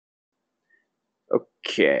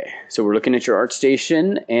Okay, so we're looking at your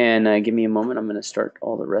ArtStation, and give me a moment. I'm going to start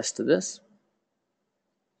all the rest of this.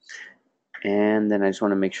 And then I just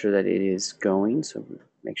want to make sure that it is going, so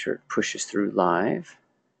make sure it pushes through live.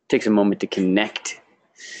 Takes a moment to connect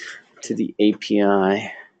to the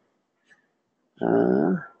API.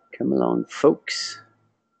 Come along, folks.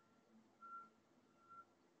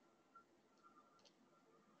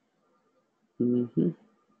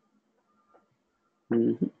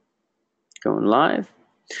 Going live.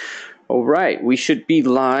 All right, we should be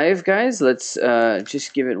live, guys. Let's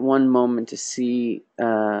just give it one moment to see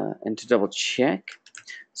and to double check.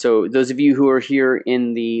 So those of you who are here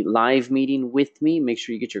in the live meeting with me, make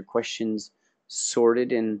sure you get your questions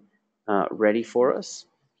sorted and ready for us.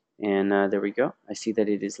 And there we go. I see that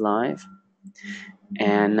it is live.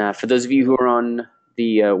 And for those of you who are on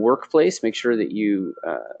the workplace, make sure that you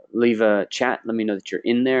leave a chat. Let me know that you're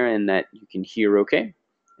in there and that you can hear okay.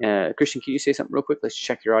 Christian, can you say something real quick? Let's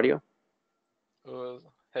check your audio.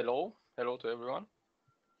 Hello to everyone.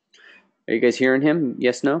 Are you guys hearing him?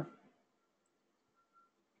 Yes, no?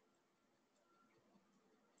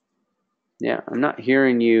 Yeah, I'm not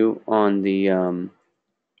hearing you on the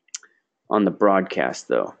broadcast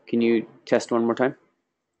though. Can you test one more time?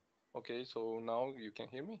 Okay, so now you can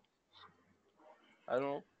hear me. I don't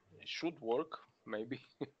know. It should work, maybe.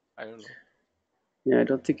 I don't know. Yeah, I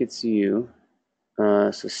don't think it's you.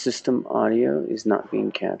 So system audio is not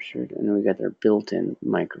being captured, and then we got their built-in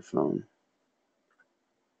microphone.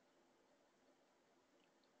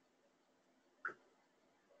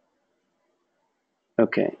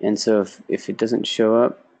 Okay, and so if it doesn't show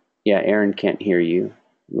up, yeah, Aaron can't hear you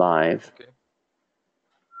live. Okay.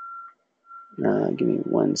 Give me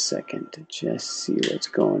 1 second to just see what's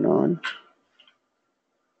going on.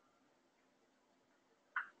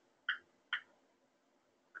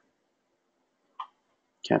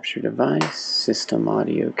 Capture device, system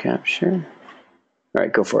audio capture. All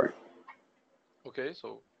right, go for it. Okay,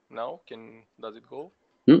 so now does it go?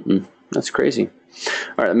 That's crazy.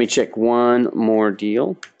 All right, let me check one more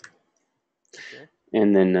deal. Okay.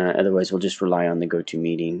 And then otherwise we'll just rely on the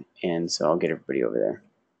GoToMeeting, and so I'll get everybody over there.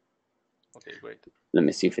 Okay, great. Let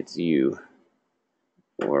me see if it's you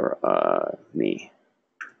or me.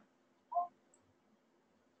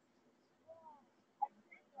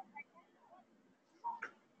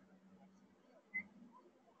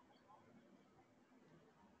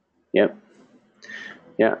 Yep.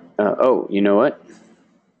 Yeah. Oh, you know what?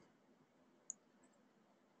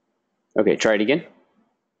 Okay, try it again.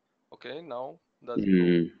 Okay, now does it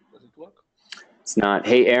go? Does it work? It's not.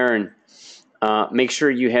 Hey, Aaron, make sure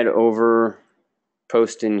you head over,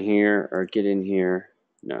 post in here, or get in here.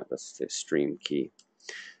 No, that's the stream key.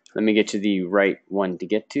 Let me get to the right one to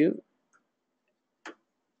get to.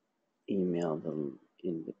 Email the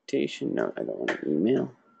invitation. No, I don't want to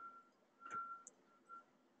email.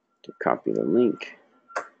 To copy the link.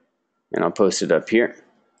 And I'll post it up here.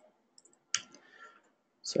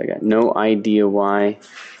 So I got no idea why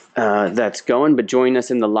that's going, but join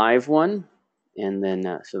us in the live one. And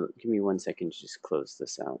then, so give me 1 second to just close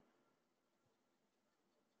this out.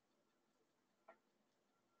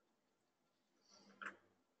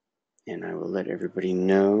 And I will let everybody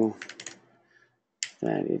know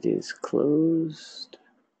that it is closed.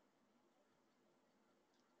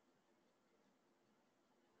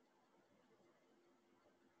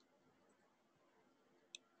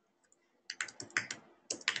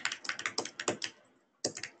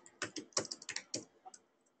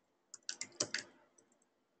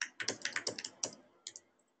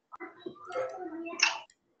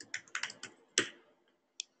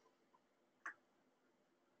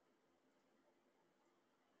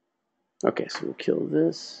 Okay, so we'll kill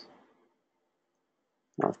this.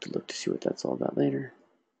 I'll have to look to see what that's all about later.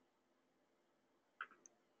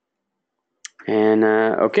 And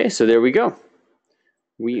okay, so there we go.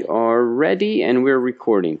 We are ready and we're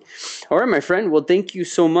recording. All right, my friend. Well, thank you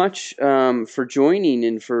so much for joining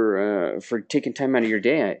and for taking time out of your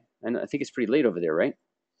day. I think it's pretty late over there, right?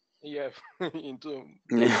 Yeah, into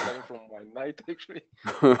time from my night actually.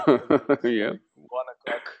 Yeah. Like 1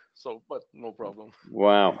 o'clock. So, but no problem.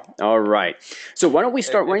 Wow. All right. So why don't we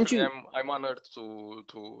start? Why don't Actually, you? I'm honored to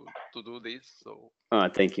do this. So.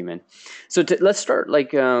 Thank you, man. So let's start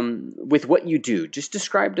with what you do. Just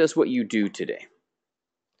describe to us what you do today.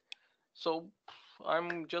 So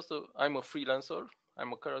I'm a freelancer.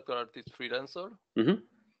 I'm a character artist freelancer.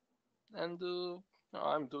 And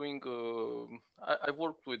I'm doing. I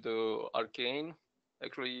worked with Arcane.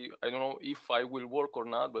 Actually, I don't know if I will work or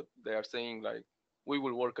not, but they are saying like we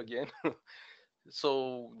will work again.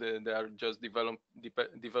 So they are just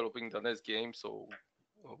developing the next game. So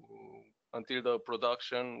until the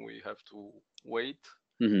production we have to wait.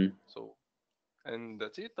 So, and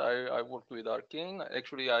that's it. I worked with Arcane.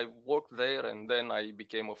 Actually, I worked there and then I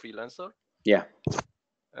became a freelancer. Yeah.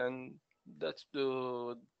 And that's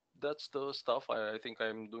the stuff. I think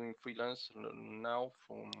I'm doing freelance now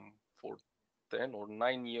for 10 or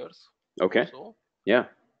 9 years. Okay. Or so. Yeah.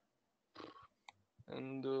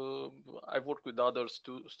 And I've worked with other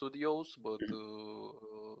studios, but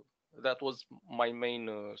that was my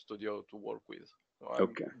main studio to work with. So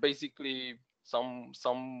I'm basically some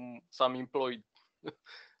employed,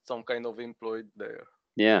 some kind of employed there.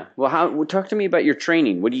 Yeah. Well, talk to me about your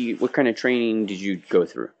training. What kind of training did you go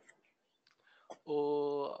through?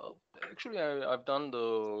 Actually, I've done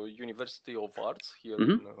the University of Arts here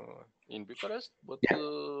in Bucharest, but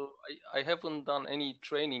I haven't done any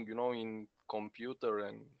training, in computer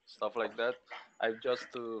and stuff like that. I've just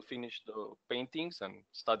finished the paintings and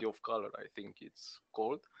study of color, I think it's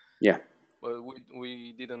called. Yeah. But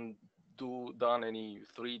we didn't done any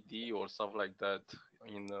 3D or stuff like that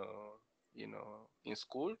in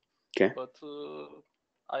school. Okay. But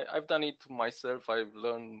I've done it myself. I've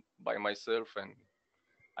learned by myself, and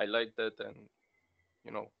I like that, and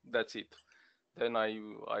that's it. Then I've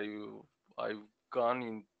gone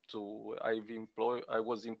into I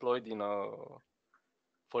was employed in a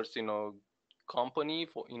company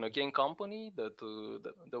in a game company that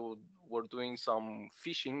they were doing some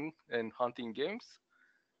fishing and hunting games,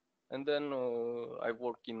 and then I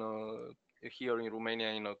worked here in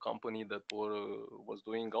Romania in a company that was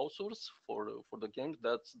doing outsource for the games.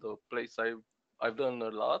 That's the place I've done a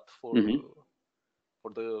lot for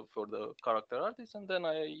the character artist, and then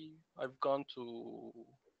I've gone to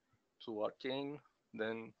Arcane.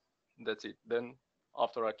 Then that's it. Then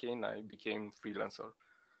after Arcane, I became freelancer.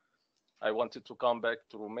 I wanted to come back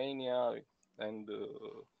to Romania and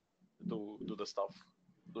do this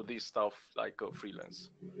stuff like a freelance.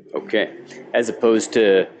 Okay, as opposed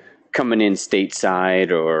to coming in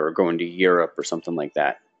stateside or going to Europe or something like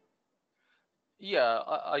that. Yeah,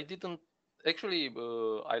 I didn't actually.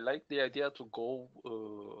 I like the idea to go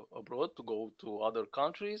abroad, to go to other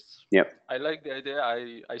countries. Yep. I like the idea.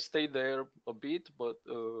 I stayed there a bit, but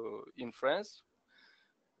in France,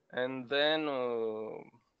 and then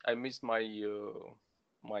I missed my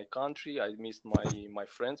country. I missed my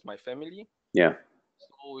friends, my family. Yeah.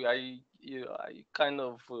 So I kind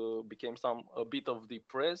of became a bit of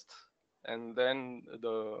depressed, and then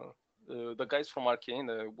the guys from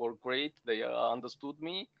Arcane were great. They understood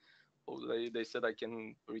me. They said I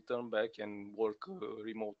can return back and work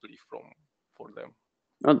remotely for them.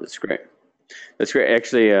 Oh, that's great. That's great.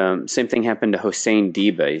 Actually, same thing happened to Hossein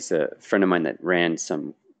Diba. He's a friend of mine that runs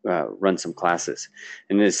some classes,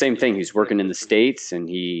 and the same thing. He's working in the States, and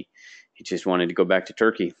he just wanted to go back to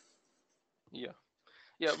Turkey. Yeah.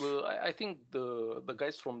 Yeah, well, I think the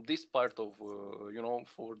guys from this part of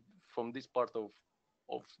from this part of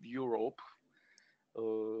Europe,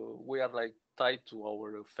 we are like tied to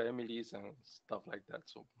our families and stuff like that.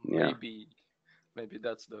 So maybe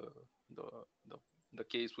that's the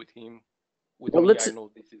case with him. With me, I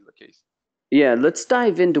know this is the case. Yeah, let's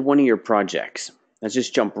dive into one of your projects. Let's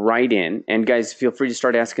just jump right in, and guys, feel free to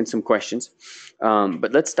start asking some questions.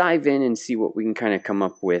 But let's dive in and see what we can kind of come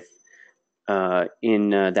up with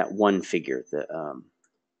in that one figure.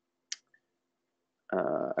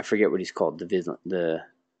 I forget what he's called. This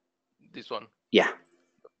one. Yeah.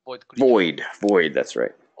 Void. That's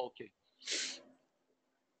right. Okay.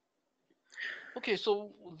 Okay,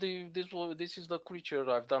 so this is the creature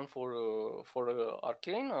I've done for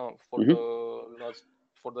Arcane for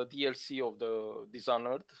the DLC of the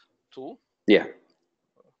Dishonored 2. Yeah.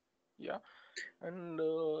 Yeah, and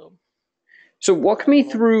so walk me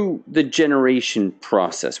through the generation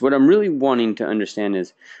process. What I'm really wanting to understand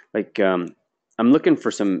is like I'm looking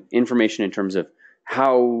for some information in terms of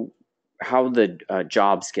how the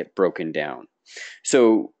jobs get broken down.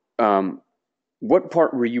 So what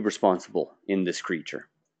part were you responsible in this creature?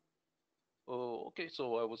 Okay,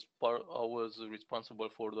 so I was responsible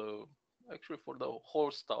for the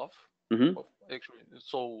whole stuff. Actually,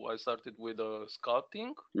 so I started with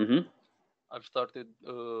sculpting. I've started.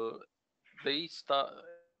 They start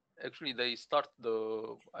I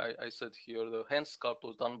said here the hand sculpt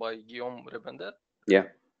was done by Guillaume Rebender. Yeah.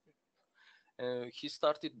 He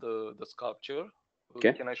started the sculpture.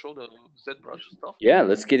 Okay. Can I show the ZBrush stuff? Yeah,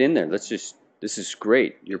 let's get in there. This is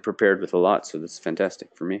great. You're prepared with a lot, so that's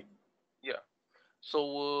fantastic for me. Yeah.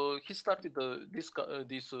 So he started the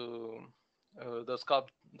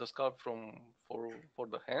sculpt for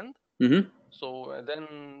the hand. So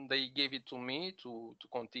then they gave it to me to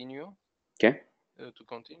continue. Okay. to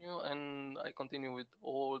continue, and I continue with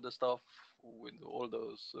all the stuff, with all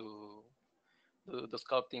those the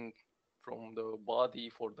sculpting from the body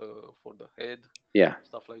for the head, Yeah.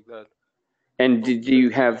 stuff like that. And So did you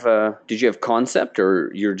have concept,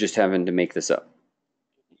 or you're just having to make this up?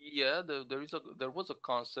 yeah, there was a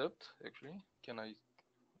concept actually. Can I?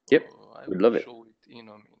 Yep. I Would will love it. show it in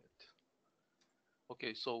a minute.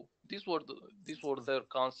 Okay, so these were their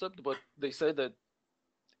concept, but they said that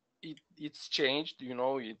it's changed.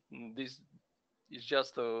 This is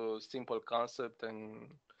just a simple concept, and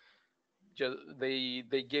just they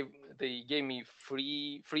gave me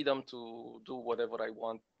freedom to do whatever I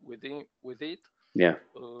want with it. Yeah.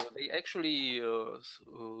 They actually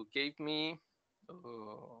gave me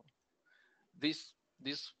uh, this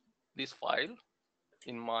this this file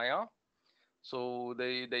in Maya. So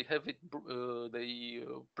they have it. They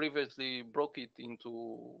previously broke it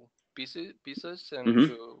into pieces, and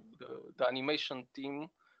Mm-hmm. the animation team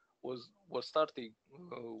was starting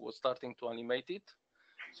to animate it.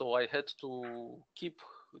 So I had to keep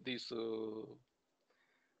this uh,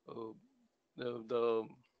 the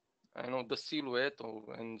I know the silhouette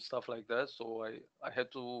and stuff like that. So I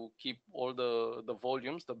had to keep all the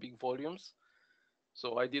volumes, the big volumes.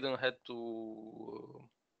 So I didn't have to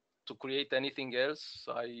create anything else.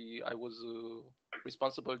 I was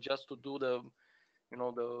responsible just to do you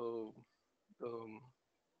know the,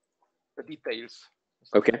 the details,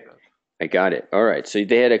 stuff Okay. like that. I got it. All right. So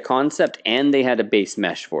they had a concept and they had a base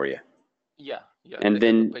mesh for you. Yeah, And they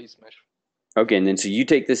had the then base mesh. okay, and then so you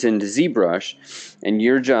take this into ZBrush, and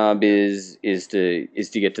your job is to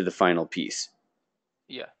get to the final piece.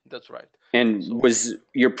 Yeah, that's right. And So was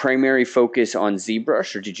your primary focus on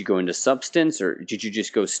ZBrush, or did you go into Substance, or did you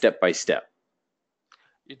just go step by step?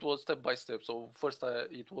 it was step by step. So first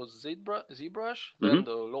it was ZBrush, Mm-hmm. then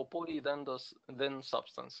the low poly, then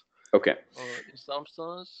Substance. Okay. In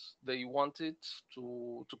Substance, they wanted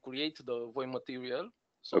to create the void material,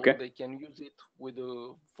 so Okay. they can use it with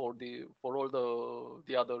for all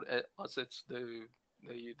the other assets.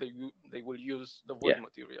 They will use the void Yeah.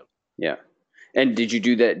 material. Yeah. And did you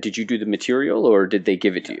do that? Did you do the material, or did they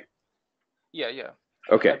give it to Yeah, you? yeah.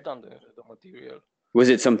 Okay. I've done the material. Was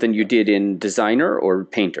it something you Yeah, did in Designer or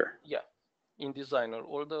Painter? yeah. In Designer,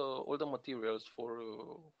 all the materials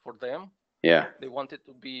for them, Yeah. they wanted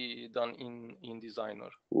to be done in Designer,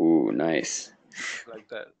 Ooh, nice. things like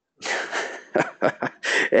that. Like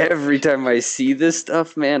Every time I see this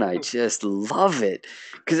stuff, man, I just love it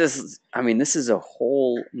because I mean, this is a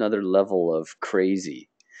whole another level of crazy.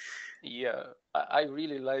 yeah, I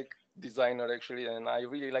really like Designer actually, and I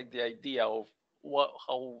really like the idea of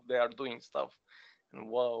how they are doing stuff, and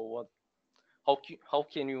what how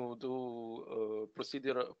can you do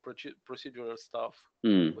procedural stuff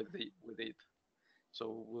Hmm. with it. So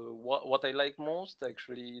what I like most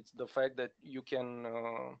actually is the fact that you can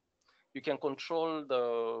control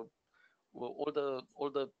all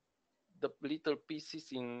the little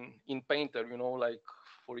pieces in Painter. Like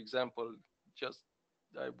for example, just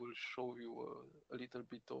I will show you a little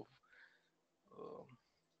bit of uh,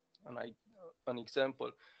 an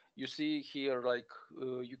example. You see here, like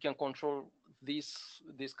you can control this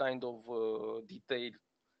kind of detail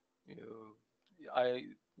I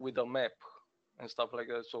with a map and stuff like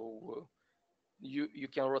that. So you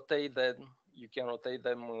can rotate them. You can rotate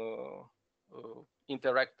them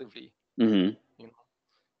interactively. Mm-hmm. You know.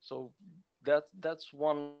 So that's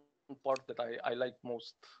one part that I like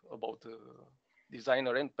most about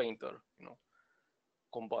designer and painter.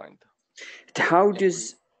 Combined. So How every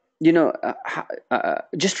does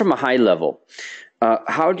just from a high level,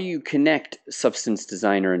 how do you connect Substance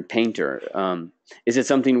Designer and Painter? Is it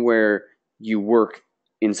something where you work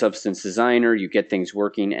in Substance Designer, you get things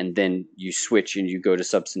working, and then you switch and you go to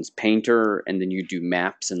Substance Painter, and then you do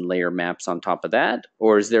maps and layer maps on top of that?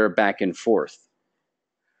 Or is there a back and forth?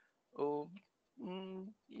 uh,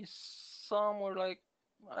 is somewhere like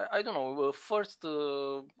I don't know. First,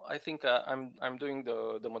 I think I'm doing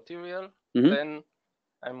the material. Mm-hmm. Then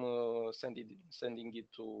I'm sending it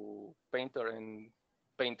to painter and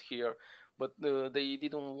paint here. But they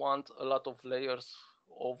didn't want a lot of layers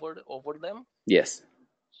over them. Yes.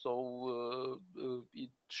 So it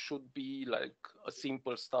should be like a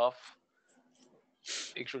simple stuff.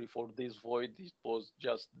 Actually, for this void, it was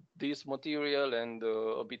just this material and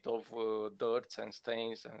a bit of dirts and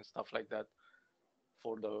stains and stuff like that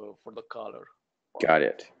for the color part. Got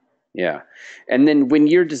it. Yeah. And then when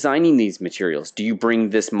you're designing these materials, do you bring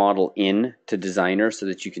this model in to Designer so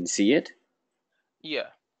that you can see it? Yeah,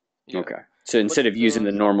 yeah. Okay. So But instead of using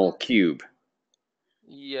the normal sometimes, cube.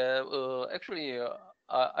 yeah. Actually,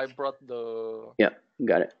 I brought Yeah,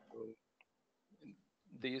 got it.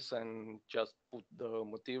 this and just put the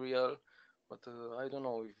material, but I don't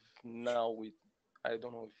know if now I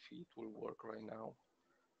don't know if it will work right now.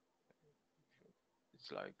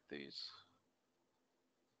 It's like this.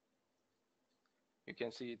 You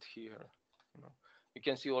can see it here. You know, you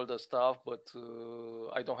can see all the stuff, but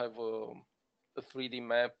I don't have a 3D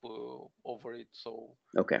map over it, so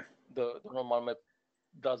okay. The normal map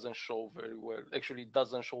doesn't show very well. Actually, it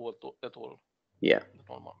doesn't show at all. Yeah. The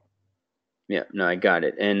normal map. Yeah, no, I got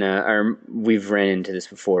it. And we've ran into this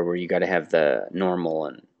before where you got to have the normal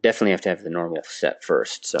and definitely have to have the normal set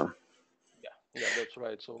first. So yeah, that's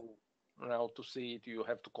right. So now to see it, you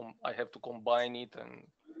have to I have to combine it, and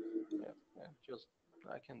just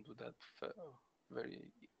I can do that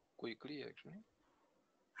very quickly actually,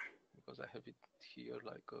 because I have it here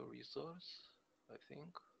like a resource, I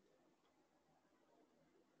think.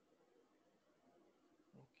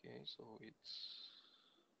 Okay, so it's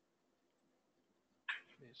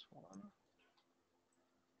this one.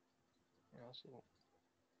 Yeah, so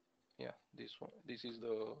yeah, this one. This is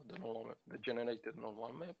the normal map, the generated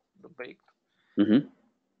normal map, the baked. Mm-hmm.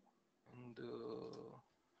 And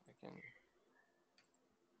I can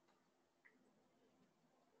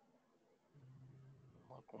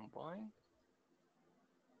combine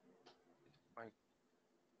my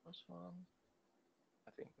first one.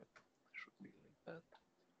 I think it should be like that.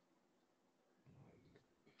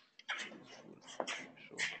 This will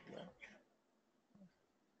show, yeah.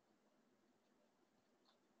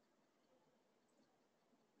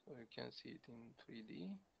 So you can see it in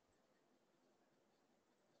 3D.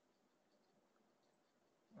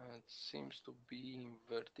 It seems to be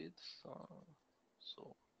inverted,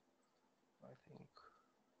 so I think,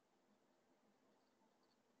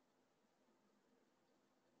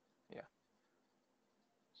 yeah.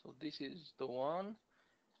 So this is the one,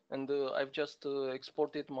 and I've just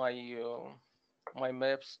exported my my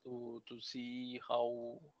maps to see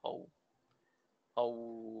how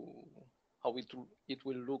how it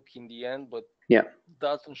will look in the end, but Yeah.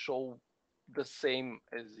 doesn't show the same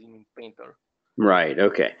as in Painter. Right.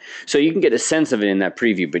 Okay. So you can get a sense of it in that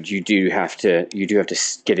preview, but you do have to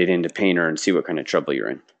get it into Painter and see what kind of trouble you're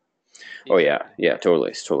in. Exactly. Oh yeah, yeah, totally.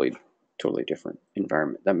 It's totally different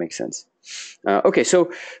environment. That makes sense. Okay,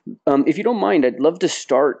 so if you don't mind, I'd love to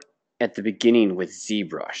start at the beginning with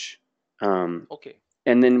ZBrush. Okay.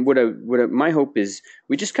 And then my hope is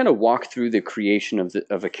we just kind of walk through the creation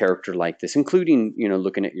of a character like this, including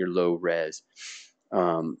looking at your low res.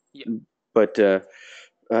 Yeah. But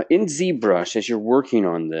in ZBrush, as you're working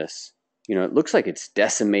on this, it looks like it's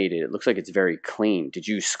decimated. It looks like it's very clean. Did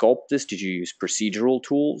you sculpt this? Did you use procedural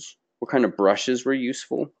tools? What kind of brushes were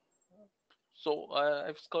useful? So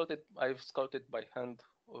I've sculpted by hand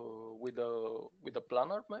with a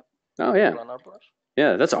planar map. Oh yeah, planar brush.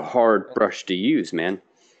 yeah. That's a hard brush to use, man.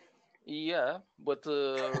 Yeah, but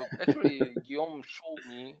actually Guillaume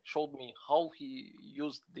showed me how he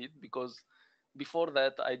used it, because before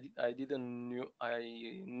that I didn't knew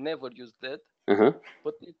I never used that. Uh-huh.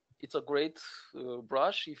 But it's a great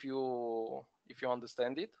brush if you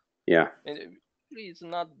understand it. Yeah. And it's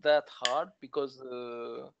not that hard, because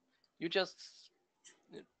you just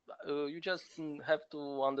have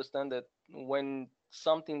to understand that when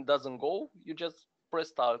something doesn't go, you just press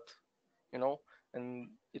start, and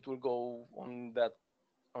it will go on that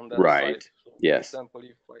Right. side. So for Yes. example,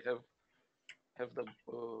 if I have the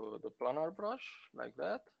planar brush like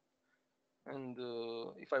that, and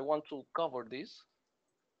if I want to cover this,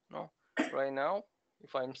 no, right now,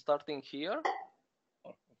 if I'm starting here,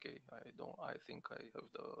 okay, I think I have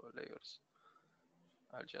the layers.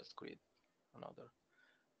 I'll just create another.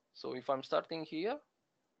 So if I'm starting here,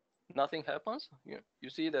 nothing happens. You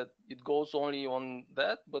see that it goes only on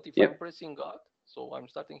that, but if I'm pressing Alt, so I'm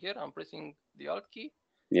starting here, I'm pressing the Alt key,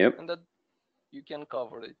 and that you can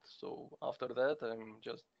cover it. So after that, I'm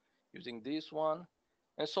just using this one,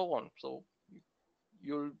 and so on. So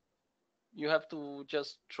you have to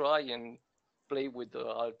just try and play with the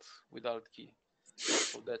Alt key.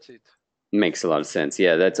 So that's it. Makes a lot of sense.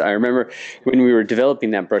 Yeah, I remember when we were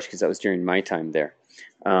developing that brush, because that was during my time there.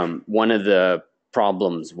 One of the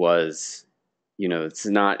problems was, it's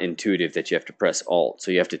not intuitive that you have to press Alt,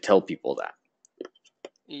 so you have to tell people that.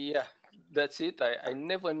 Yeah, that's it. I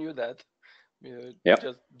never knew that.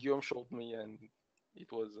 Just Guillaume showed me, and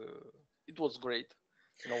it was great.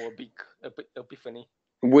 A big epiphany.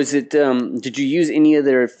 Was it? Did you use any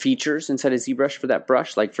other features inside of ZBrush for that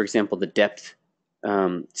brush? Like, for example, the depth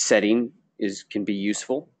setting can be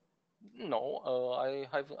useful. No, I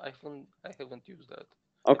haven't used that.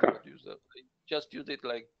 Okay. I did not use that. I just use it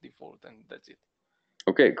like default, and that's it.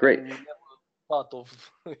 Okay, great. I never thought of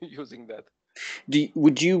using that.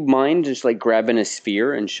 Would you mind just like grabbing a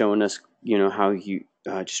sphere and showing us, how you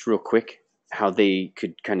just real quick how they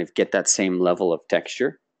could kind of get that same level of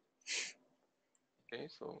texture? Okay,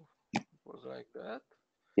 so it was like that.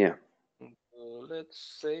 Yeah. And,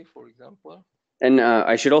 let's say, for example. And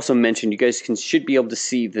I should also mention, you guys should be able to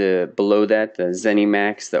see below that the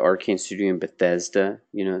ZeniMax, the Arcane Studio, and Bethesda.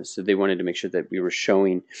 So they wanted to make sure that we were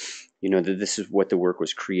showing, that this is what the work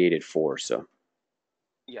was created for. So.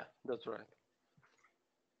 Yeah, that's right.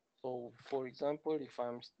 So, for example, if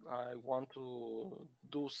I want to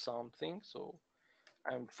do something, so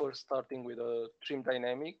I'm first starting with a trim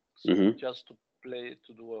dynamic, so just to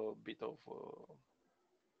do a bit of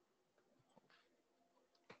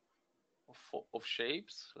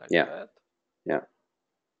shapes like that. Yeah.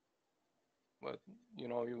 But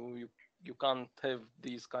you can't have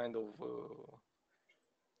this kind of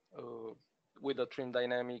with a trim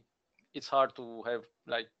dynamic. It's hard to have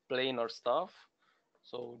like planar stuff,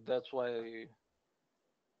 so that's why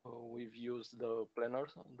we've used the planar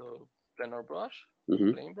brush,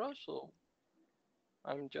 the plane brush. So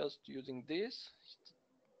I'm just using this.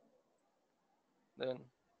 Then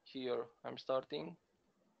here I'm starting.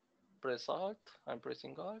 Press Alt. I'm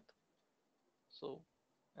pressing Alt. So,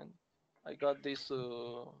 and I got this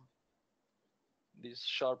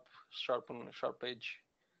sharp edge,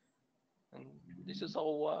 and this is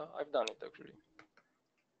how I've done it actually.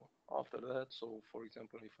 After that, so for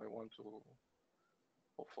example, if I want to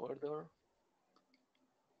go further,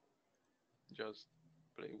 just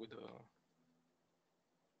play with the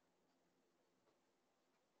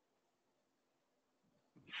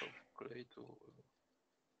bit of clay to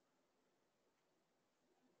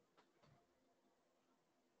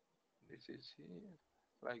this is here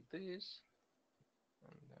like this,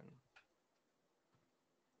 and then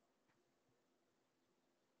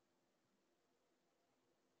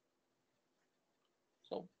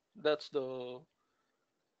so that's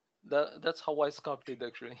how I sculpted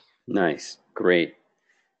actually. Nice, great.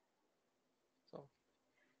 So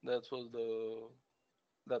that was the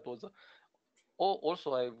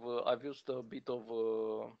also I've used a bit of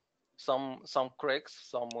some cracks,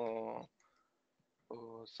 some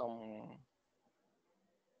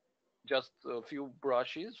just a few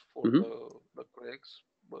brushes for the cracks,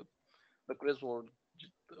 but the cracks were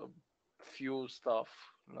just a few stuff,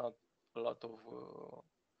 not a lot of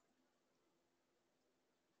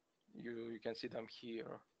you can see them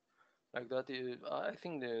here like that. I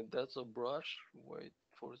think that's a brush. Wait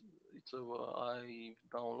for it's I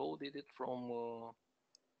downloaded it from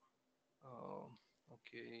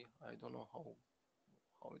okay, I don't know how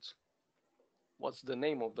it's what's the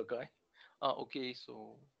name of the guy. Okay,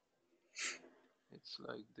 so it's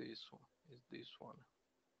like this one. Is this one?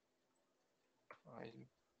 I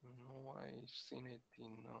know I've seen it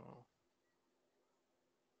in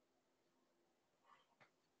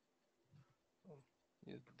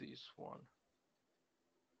is this one.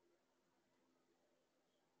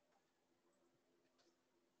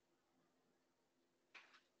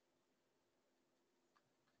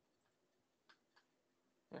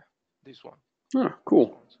 Yeah, this one. Oh,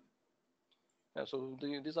 cool. Yeah, so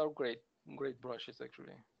these are great brushes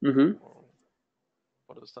actually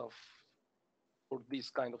for the stuff, for this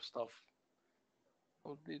kind of stuff.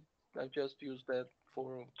 So I just use that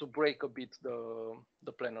to break a bit the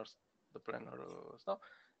planar stuff, and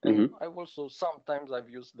I also sometimes I've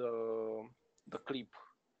used the clip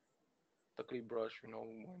brush.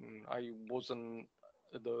 When I wasn't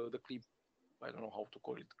the clip, I don't know how to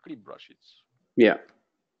call it, clip brush. It's yeah,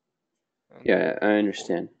 I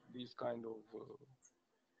understand. These kind of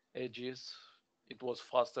edges, it was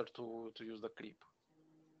faster to use the clip.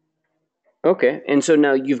 Okay, and so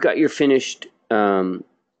now you've got your finished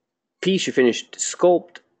piece, your finished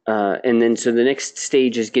sculpt, and then so the next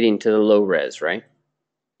stage is getting to the low res, right?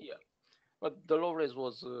 Yeah, but the low res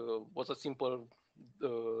was a simple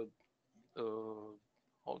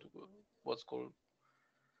what's called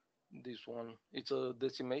this one. It's a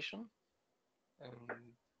decimation, and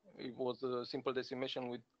it was a simple decimation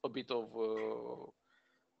with a bit of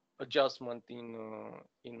adjustment in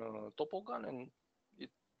topogon, and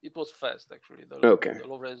it was fast actually. The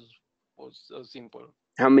low res was simple.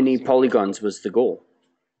 How many polygons was the goal?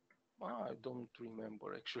 I don't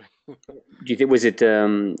remember actually. Do you think was it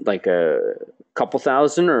like a couple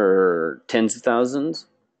thousand or tens of thousands?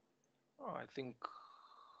 I think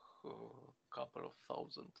a couple of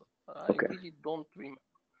thousand. I really don't remember.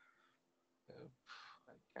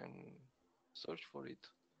 I can search for it.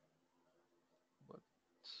 But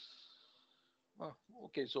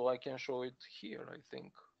okay, so I can show it here. I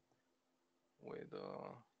think with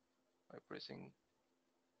by pressing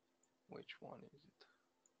Which one is it?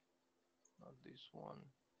 Not this one.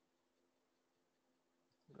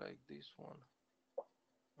 Like this one.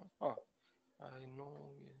 Oh, I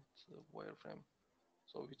know it's a wireframe.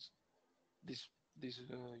 So it's this.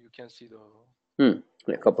 You can see the.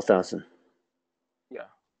 A couple thousand. Yeah,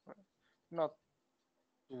 not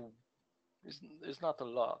too. It's not a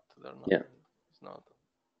lot. They're not. Yeah. It's not.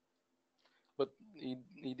 But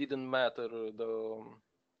it didn't matter the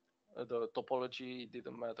topology. It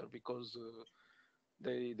didn't matter because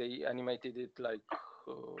they animated it like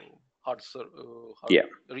hard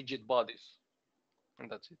rigid bodies, and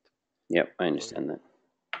that's it. Yep, I understand that.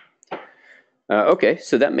 Okay,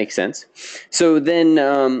 so that makes sense. So then,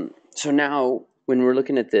 so now when we're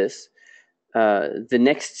looking at this, the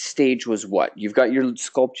next stage was what? You've got your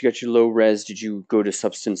sculpt, you got your low res. Did you go to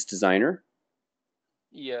Substance Designer?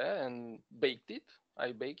 Yeah, and baked it.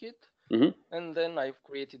 I bake it, and then I've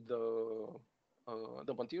created the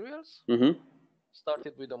materials.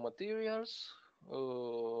 Started with the materials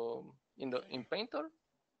in Painter.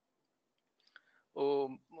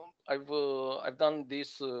 I've done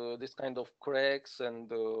this kind of cracks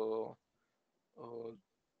and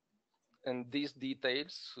these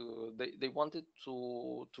details. They wanted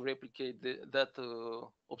to replicate that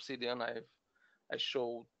obsidian I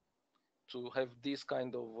showed, to have this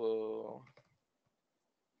kind of.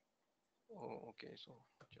 Okay, so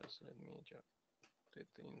just let me just put it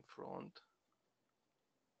in front.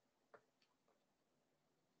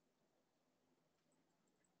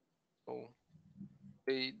 So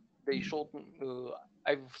they showed.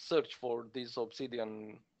 I've searched for this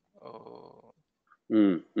obsidian. I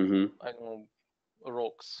don't know,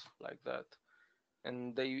 rocks like that,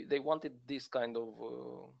 and they wanted this kind of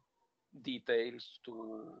details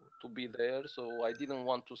to be there. So I didn't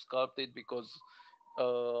want to sculpt it because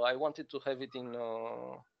I wanted to have it in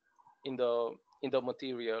the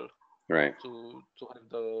material, right? To have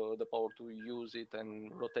the power to use it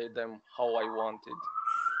and rotate them how I wanted.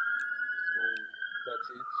 So that's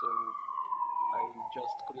it. So I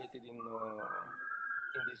just created in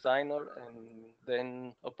Designer and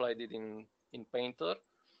then applied it in Painter.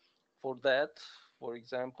 For that, for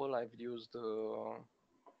example, I've used how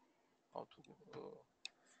to.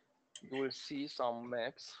 You will see some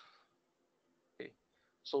maps. Okay,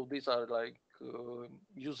 so these are like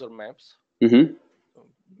user maps.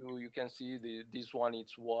 So you can see this one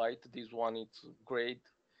it's white, this one it's gray.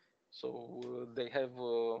 So they have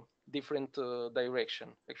different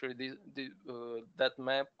direction. Actually, that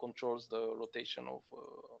map controls the rotation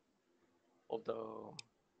of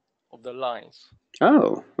the lines.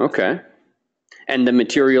 Oh, okay. And the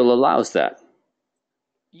material allows that.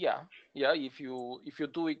 Yeah. If you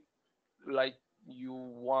do it like you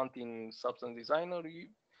want in Substance Designer,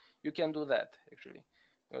 you can do that actually.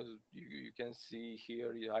 Because you can see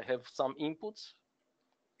here I have some inputs,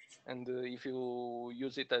 and if you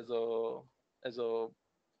use it as a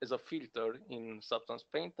filter in Substance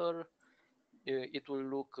Painter, it will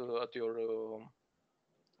look at your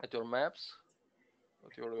maps,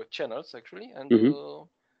 at your channels actually, and you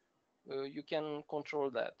can control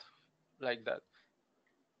that like that.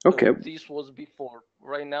 Okay. This was before.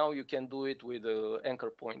 Right now you can do it with anchor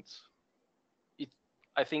points.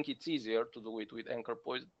 I think it's easier to do it with anchor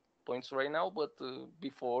points right now, but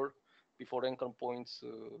before anchor points,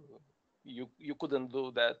 you couldn't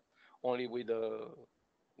do that only with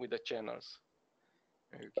the channels.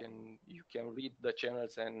 You can read the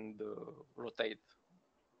channels and rotate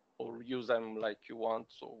or use them like you want.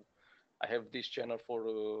 So I have this channel for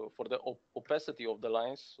the opacity of the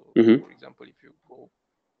lines. So for example, if you go,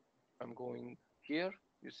 I'm going here.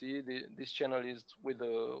 You see this channel is with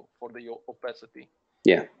for the opacity.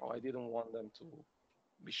 Yeah. I didn't want them to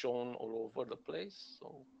be shown all over the place,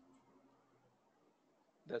 so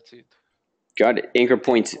that's it. Got it. Anchor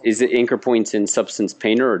points. Is it anchor points in Substance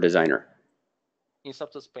Painter or Designer? In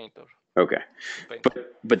Substance Painter. Okay.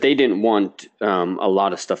 But they didn't want a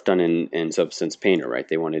lot of stuff done in Substance Painter, right?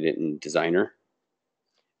 They wanted it in Designer.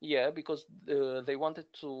 Yeah, because they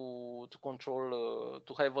wanted to control,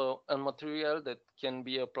 to have a material that can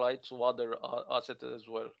be applied to other assets as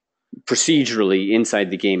well. Procedurally inside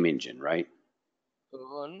the game engine, right?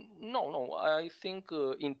 No. I think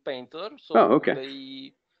in Painter. So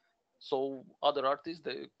okay. So other artists,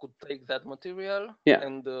 they could take that material,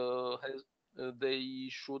 and they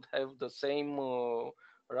should have the same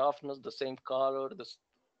roughness, the same color,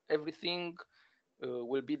 everything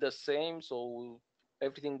will be the same. So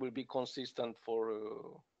everything will be consistent for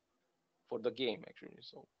the game actually.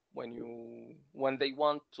 So when they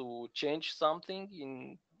want to change something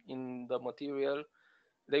in the material,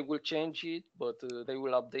 they will change it, but they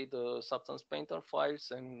will update the Substance Painter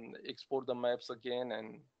files and export the maps again,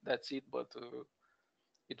 and that's it. But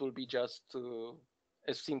it will be just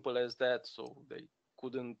as simple as that. So they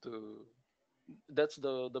couldn't. That's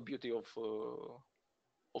the beauty of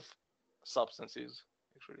substances,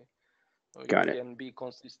 actually. You Got it. can be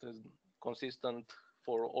consistent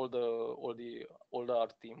for all the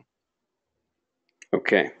art team.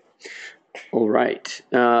 Okay. All right.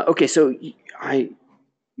 Okay, so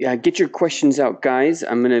get your questions out, guys.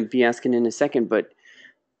 I'm going to be asking in a second, but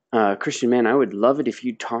Christian, man, I would love it if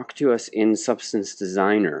you talk to us in Substance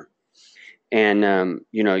Designer. And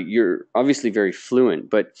you're obviously very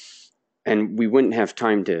fluent, and we wouldn't have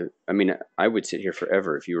time to. I mean, I would sit here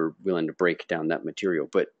forever if you were willing to break down that material,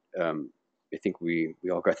 but I think we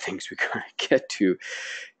all got things we gotta get to.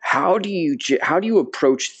 How do you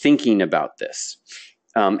approach thinking about this?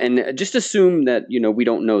 And just assume that we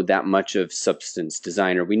don't know that much of Substance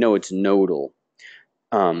Designer. We know it's nodal,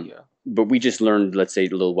 but we just learned, let's say, a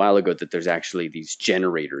little while ago that there's actually these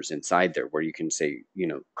generators inside there where you can say,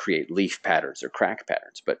 create leaf patterns or crack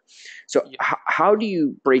patterns. But so how do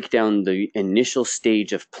you break down the initial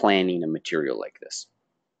stage of planning a material like this?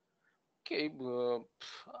 Okay,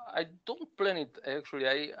 I don't plan it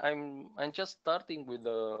actually. I'm just starting with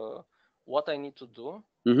what I need to do.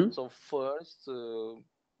 Mm-hmm. So first,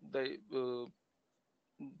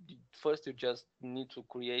 first you just need to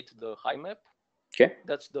create the high map. Okay.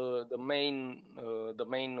 That's the main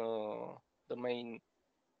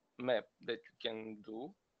map that you can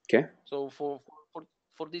do. Okay. So for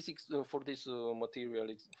this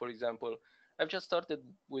material, for example, I've just started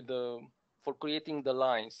with for creating the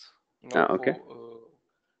lines. Okay.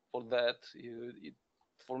 For that,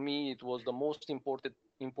 for me it was the most important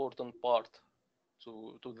part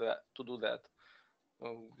to do that.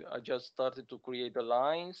 I just started to create the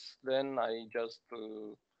lines. Then I just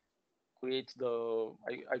I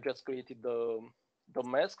just created the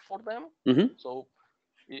mask for them. Mm-hmm. So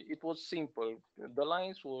it was simple. The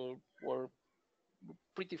lines were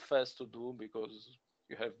pretty fast to do because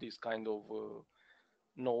you have this kind of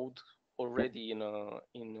node already in a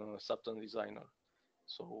Substance Designer.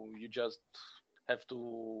 So you just have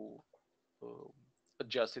to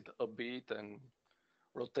adjust it a bit and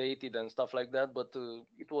rotate it and stuff like that. But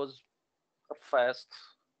it was a fast,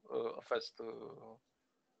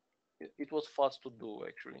 it was fast to do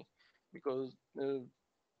actually, because you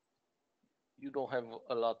don't have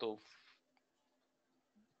a lot of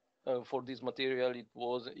for this material.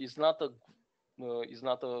 It's not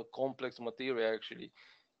a complex material actually.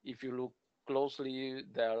 If you look closely,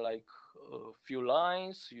 there are like a few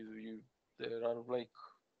lines. There are like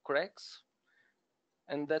cracks,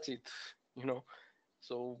 and that's it.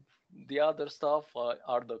 So the other stuff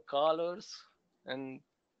are the colors, and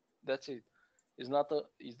that's it. It's not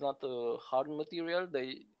a hard material.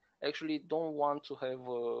 They actually don't want to have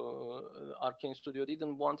Arcane Studio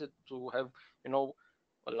didn't want it to have a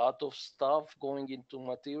lot of stuff going into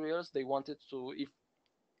materials. They wanted to, if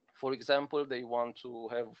for example they want to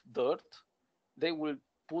have dirt, they will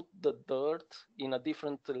put the dirt in a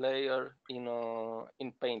different layer in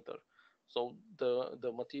Painter. So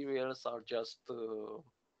the materials are just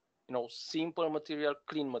simple material,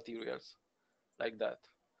 clean materials, like that.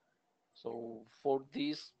 So for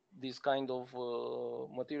this kind of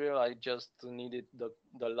material, I just needed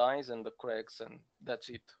the lines and the cracks, and that's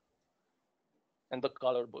it. And the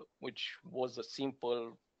color, which was a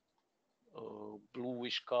simple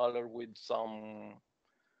bluish color with some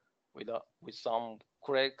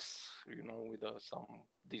cracks, with some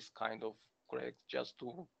this kind of cracks, just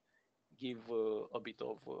to give a bit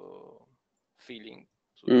of feeling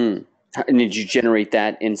to it. And did you generate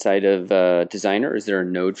that inside of Designer? Is there a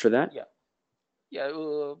node for that? Yeah. There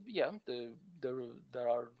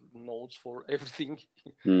are nodes for everything.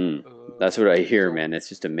 That's what I hear, man. It's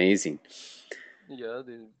just amazing. Yeah,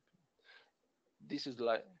 this is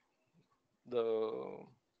like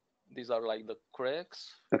these are like the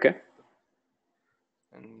cracks. Okay.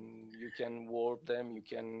 And you can warp them. You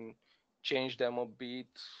can change them a bit.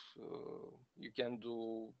 You can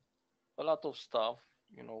do a lot of stuff,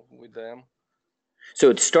 with them. So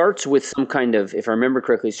it starts with some kind of, if I remember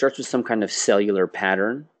correctly, it starts with some kind of cellular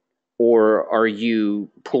pattern, or are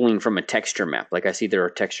you pulling from a texture map? Like I see there are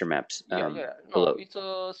texture maps. No, it's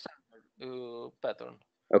a pattern.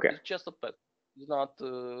 Okay. It's just a pattern. It's not.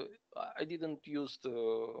 I didn't use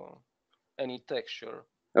any texture.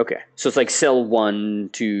 Okay, so it's like cell 1,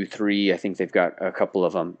 2, 3. I think they've got a couple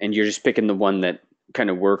of them, and you're just picking the one that kind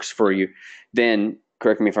of works for you. Then,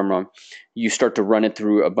 correct me if I'm wrong, you start to run it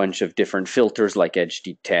through a bunch of different filters like edge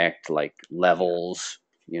detect, like levels,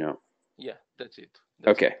 Yeah, that's it.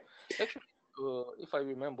 Okay. Actually, if I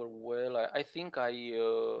remember well, I think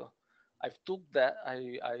I've took that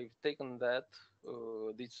I've taken that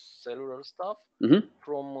this cellular stuff Mm-hmm.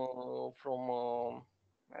 from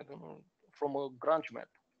I don't know, from a grunge map.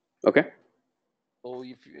 Okay. So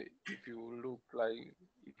if you look like,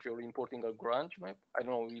 if you're importing a grunge map, I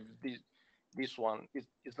don't know if this one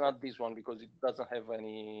it's not this one because it doesn't have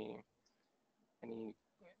any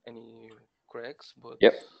any cracks, but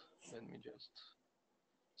Yep. let me just.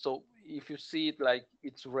 So if you see it like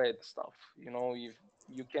it's red stuff, if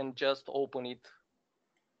you can just open it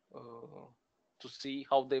to see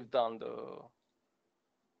how they've done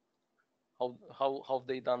how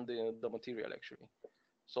they done the material actually.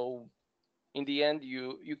 So in the end,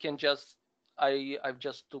 you can just I've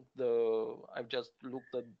just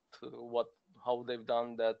looked at what how they've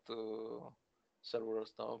done that server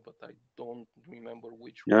stuff, but I don't remember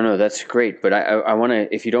which No, one. no, that's great. But I want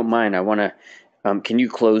to, if you don't mind, I want to. Can you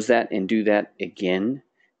close that and do that again?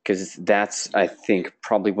 Because that's, I think,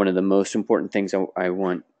 probably one of the most important things I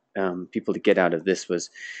want people to get out of this was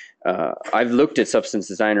I've looked at Substance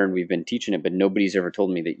Designer and we've been teaching it, but nobody's ever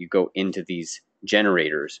told me that you go into these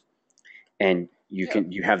generators and you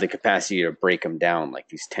have the capacity to break them down like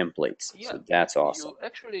these templates. Yeah, So that's awesome. you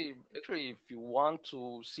actually if you want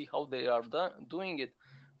to see how they are doing it,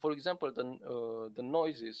 for example, the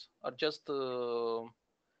noises are just pixel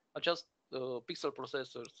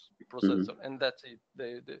Mm-hmm. processor, and that's it.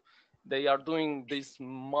 They are doing this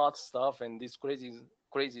mad stuff and this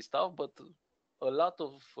crazy stuff, but a lot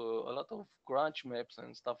of grunge maps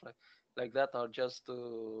and stuff like that are just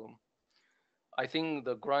I think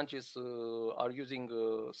the grunges are using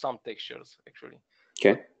some textures actually,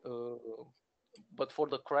 but Okay. but for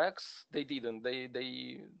the cracks they didn't.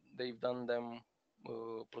 They've done them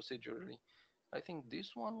procedurally. I think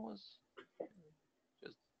this one was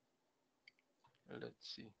just,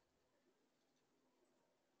 let's see.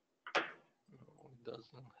 No, it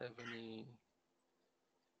doesn't have any.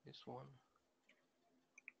 This one.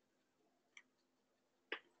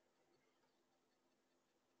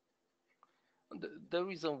 There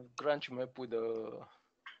is a grunge map with a.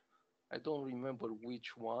 I don't remember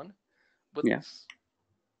which one, but Yeah.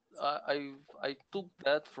 I took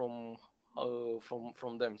that from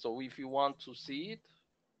them. So if you want to see it,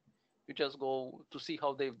 you just go to see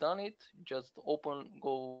how they've done it. You just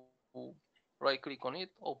go right click on it, open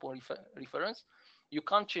reference. You can't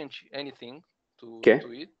change anything to Okay.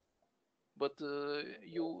 it, but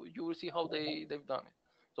you will see how they've done it.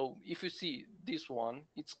 So if you see this one,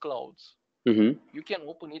 it's clouds. Mm-hmm. You can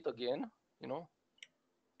open it again. You know,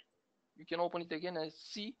 you can open it again and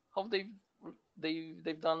see how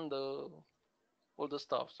they've done all the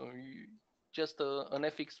stuff. So just an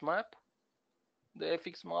FX map. The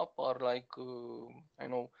FX map are like I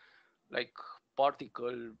know like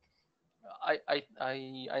particle.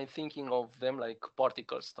 I'm thinking of them like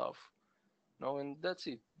particle stuff. No, and that's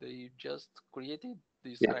it. They just created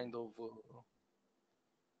this Yeah. kind of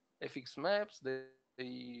FX maps.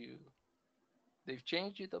 They've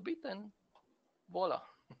changed it a bit and voila.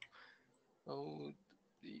 So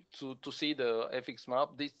to see the FX map,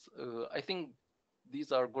 this I think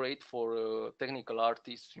these are great for technical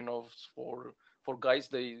artists. For guys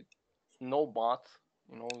they know math.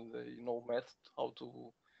 They know math how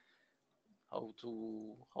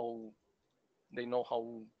they know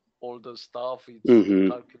how all the stuff it's Mm-hmm.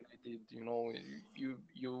 calculated.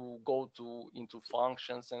 You go to into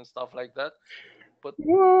functions and stuff like that. But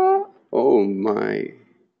Oh my.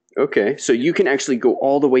 Okay, so yeah, you can actually go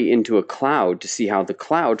all the way into a cloud to see how the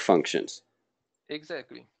cloud functions.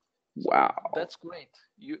 exactly. So Wow. that's great.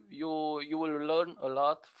 You will learn a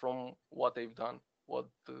lot from what they've done. What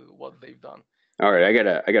they've done. All right,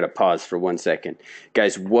 I gotta pause for 1 second,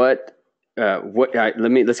 guys.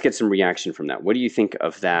 Let's get some reaction from that. What do you think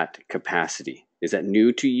of that capacity? Is that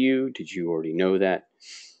new to you? Did you already know that?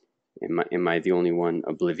 Am I the only one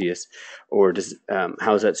oblivious, or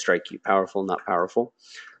how does that strike you? Powerful, not powerful?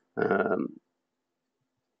 Um,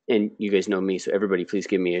 and you guys know me, so everybody, please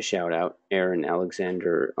give me a shout out. Aaron,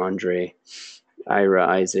 Alexander, Andre, Ira,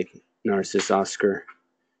 Isaac, Narcissus, Oscar,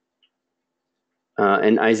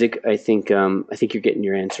 and Isaac. I think you're getting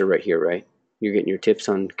your answer right here, right? You're getting your tips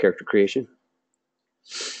on character creation.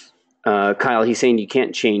 Kyle, he's saying you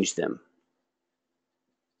can't change them.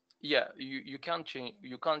 Yeah, you can't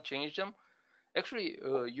change them. Actually,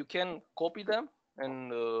 you can copy them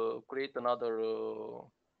and create another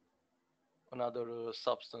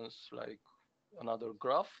substance like another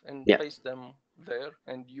graph and Yeah. paste them there,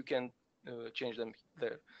 and you can change them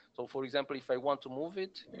there. So for example, if I want to move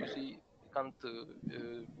it, you see I can't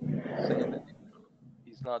say that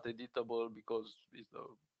is it's not editable because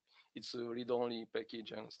it's a read-only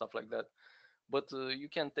package and stuff like that. But you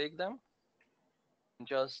can take them,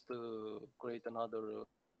 just create another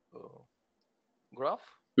graph,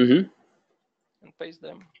 mm-hmm. and paste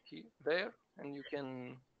them there, and you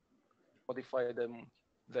can modify them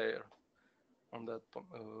there on that.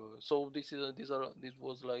 So this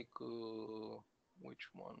was like which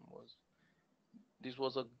one was this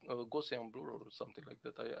was a Gaussian blur or something like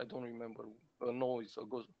that. I don't remember. No, it's a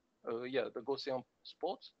yeah, the Gaussian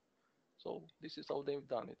spots. So this is how they've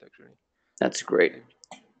done it actually. That's great.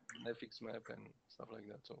 FX map and stuff like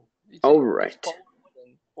that. So it's powerful,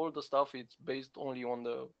 and all the stuff it's based only on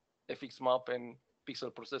the FX map and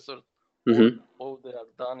pixel processor. Mm-hmm. All they are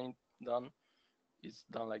done is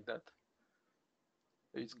done like that.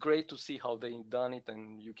 It's great to see how they done it,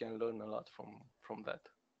 and you can learn a lot from that.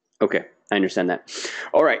 Okay, I understand that.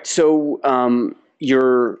 All right, so when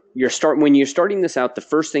you're starting this out, the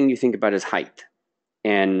first thing you think about is height,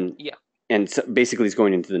 and so basically it's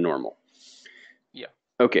going into the normal. Yeah.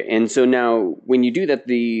 Okay, and so now when you do that,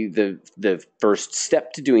 the first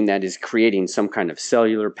step to doing that is creating some kind of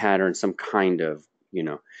cellular pattern, some kind of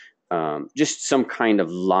just some kind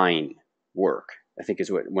of line work. I think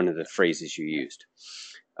is what one of the phrases you used.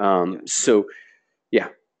 So, yeah.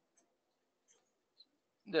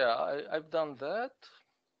 Yeah, I've done that.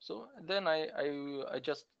 So then I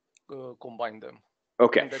just combine them.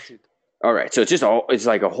 Okay. And that's it. All right. So it's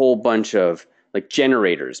like a whole bunch of like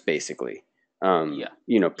generators, basically.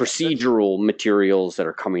 Procedural materials that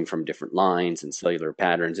are coming from different lines and cellular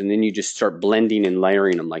patterns, and then you just start blending and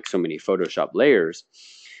layering them like so many Photoshop layers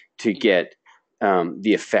to get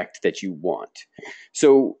the effect that you want.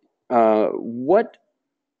 So, what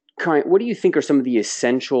do you think are some of the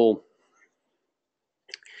essential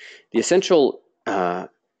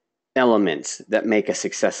elements that make a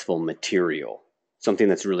successful material, something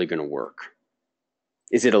that's really going to work?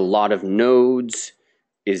 Is it a lot of nodes?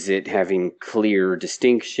 Is it having clear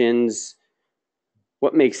distinctions?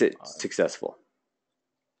 What makes it successful?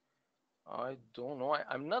 I don't know.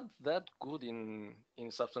 I'm not that good in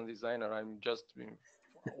substance designer. I'm just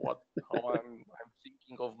how I'm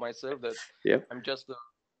thinking of myself that I'm just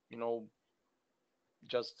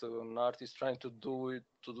just an artist trying to do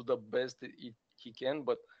the best he can.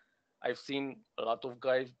 But I've seen a lot of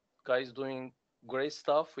guys doing great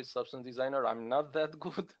stuff with substance designer. I'm not that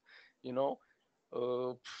good, I don't know.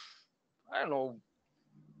 I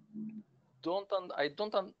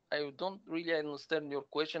don't really understand your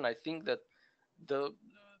question. I think that the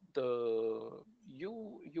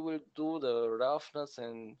you will do the roughness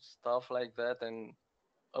and stuff like that, and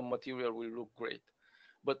a material will look great.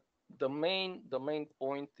 But the main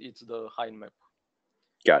point is the height map.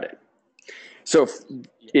 Got it. So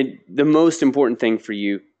the most important thing for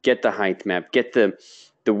you, get the height map, get the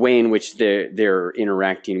way in which they're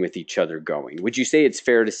interacting with each other going. Would you say it's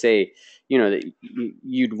fair to say, that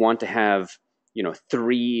you'd want to have,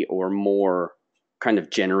 3 or more kind of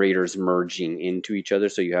generators merging into each other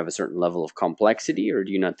so you have a certain level of complexity, or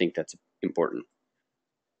do you not think that's important?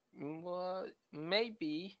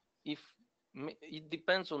 Maybe it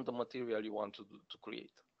depends on the material you want to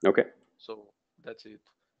create. Okay. So that's it.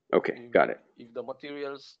 Okay, got it. If the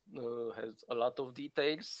materials has a lot of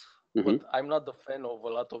details, but I'm not the fan of a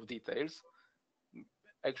lot of details.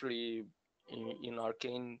 Actually, in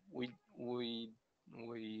Arcane,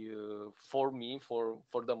 for me, for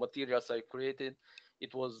the materials I created,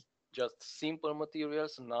 it was just simple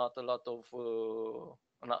materials, not a lot of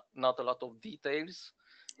details.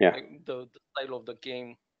 Yeah. The style of the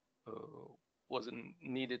game wasn't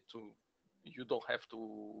needed to. You don't have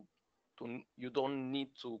to. You don't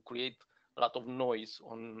need to create a lot of noise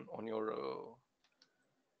on your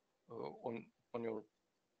on your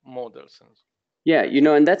models. Yeah,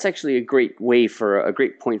 and that's actually a great point for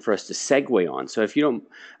us to segue on. So if you don't,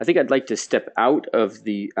 I think I'd like to step out of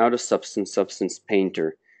Substance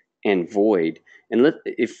Painter and Void, and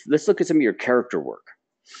let's look at some of your character work.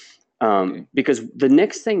 Because the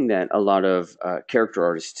next thing that a lot of character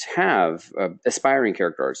artists have, aspiring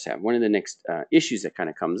character artists have, one of the next issues that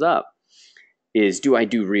kind of comes up is, do I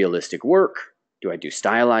do realistic work? Do I do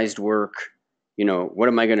stylized work? What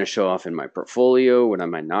am I going to show off in my portfolio? What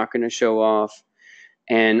am I not going to show off?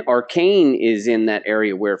 And Arcane is in that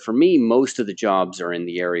area where, for me, most of the jobs are in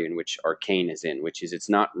the area in which Arcane is in, which is it's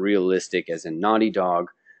not realistic as in Naughty Dog,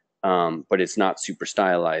 but it's not super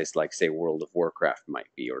stylized like, say, World of Warcraft might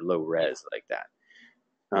be, or low res like that.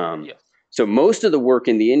 So most of the work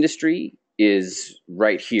in the industry is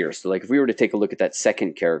right here. So like if we were to take a look at that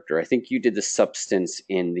second character, I think you did the substance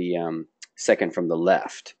in the second from the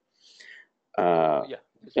left. So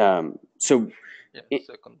Yeah,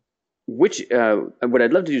 second. Which what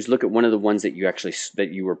I'd love to do is look at one of the ones that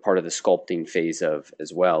you were part of the sculpting phase of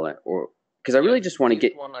as well, or because I really just want to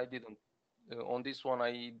get. One I didn't. On this one,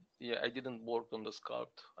 I didn't work on the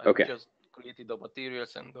sculpt. I Okay. just created the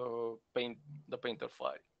materials and the painter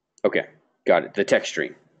file. Okay, got it. The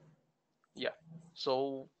texturing. Yeah.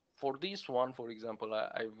 So for this one, for example,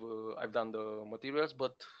 I've done the materials,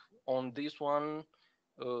 but on this one,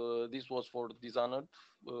 this was for Dishonored,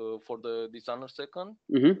 for the Dishonored second,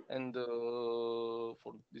 and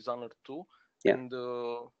for Dishonored 2, and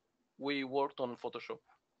we worked on Photoshop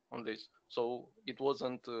on this, so it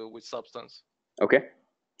wasn't with substance. Okay,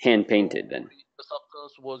 hand painted then. The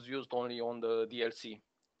substance was used only on the DLC.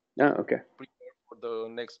 Oh, okay. Prepare for the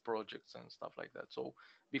next projects and stuff like that. So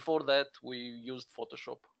before that, we used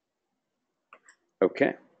Photoshop.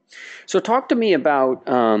 Okay, so talk to me about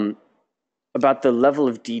the level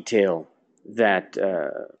of detail that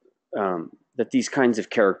that these kinds of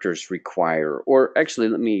characters require. Or actually,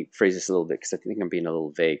 let me phrase this a little bit because I think I'm being a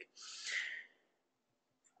little vague.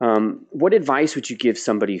 What advice would you give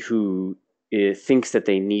somebody who thinks that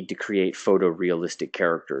they need to create photorealistic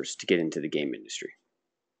characters to get into the game industry?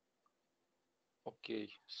 Okay,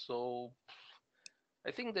 so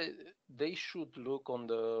I think that they should look on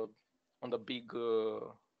the big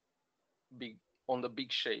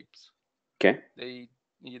big shapes. Okay.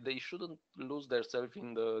 They shouldn't lose themselves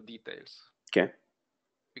in the details. Okay.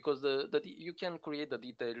 Because you can create the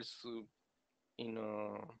details in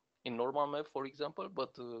normal map, for example,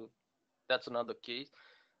 but that's another case.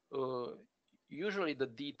 Usually the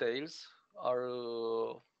details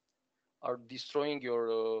are destroying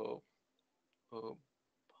your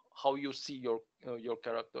how you see your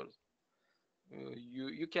characters.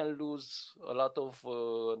 You can lose a lot of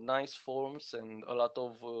nice forms and a lot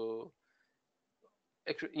of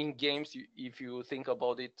actually in games. If you think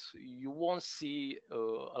about it, you won't see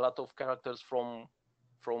a lot of characters from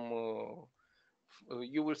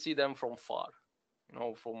you will see them from far,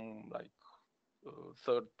 from like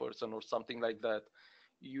third person or something like that.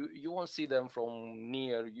 You won't see them from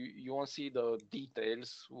near. You won't see the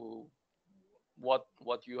details, what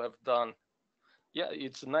you have done. Yeah,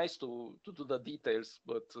 it's nice to do the details,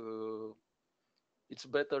 but it's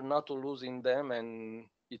better not to lose in them. And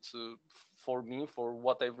it's for me, for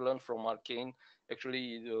what I've learned from Arcane,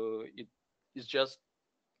 actually it's just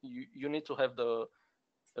you need to have the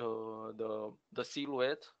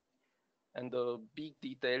silhouette and the big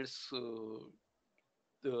details,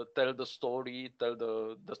 tell the story, tell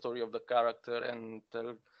the story of the character, and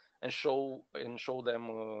show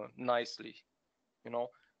them nicely.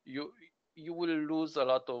 You you will lose a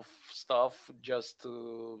lot of stuff just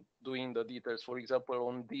doing the details. For example,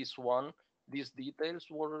 on this one, these details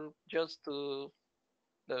were just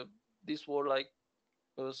these were like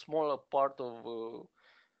a smaller part of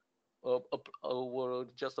were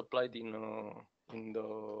just applied in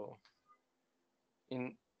the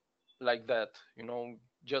in like that.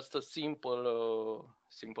 Just a simple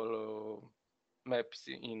maps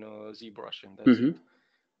in ZBrush, and that's it.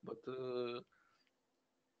 But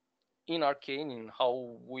in Arcane, in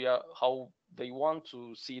how they want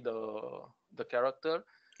to see the character,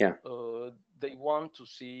 they want to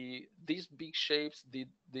see these big shapes,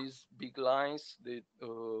 these big lines,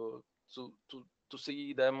 to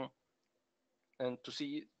see them and to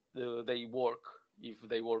see they work, if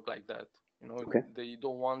they work like that. They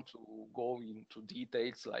don't want to go into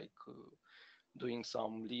details like doing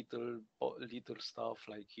some little stuff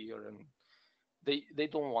like here, and they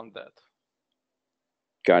don't want that.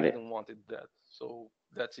 Got they it. don't want it that. So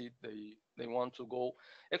that's it. They want to go.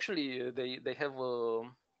 Actually, they have a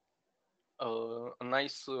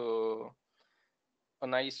nice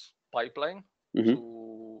pipeline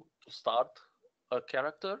to start a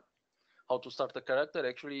character. How to start a character?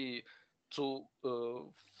 Actually, to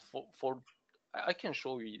for I can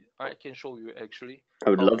show you. I can show you actually. I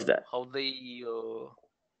would love that. How they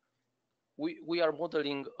we are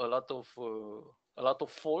modeling a lot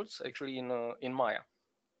of folds actually in Maya.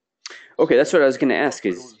 Okay, that's what I was going to ask,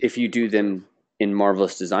 is if you do them in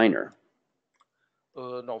Marvelous Designer.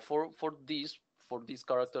 No, for this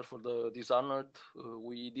character, for the Dishonored,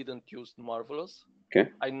 we didn't use Marvelous. Okay.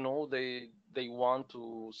 I know they want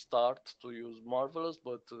to start to use Marvelous,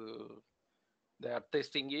 but they are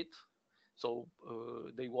testing it. So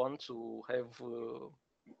they want to have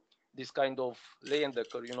this kind of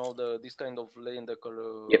Leyendecker, this kind of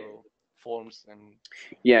Leyendecker forms. And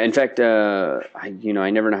yeah, in fact, I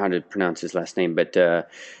never know how to pronounce his last name, but do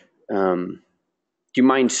you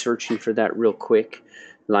mind searching for that real quick?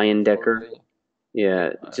 Leyendecker?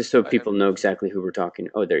 Yeah, just so people know exactly who we're talking.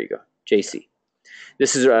 Oh, there you go. JC.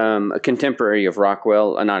 This is a contemporary of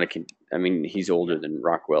Rockwell. I mean, he's older than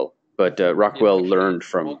Rockwell, but Rockwell learned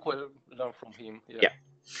from. Rockwell learned from him.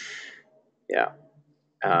 Yeah.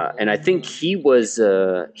 And I think he was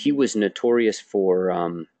notorious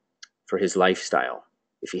for his lifestyle.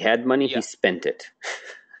 If he had money, he spent it.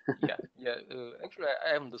 Actually,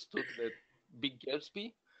 I understood that Big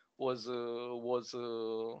Gatsby was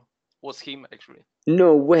him actually.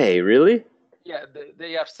 No way, really? Yeah,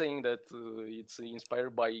 they are saying that it's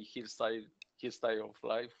inspired by his style of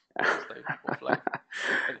life.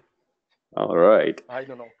 All right. I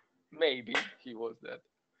don't know. Maybe he was that.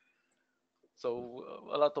 So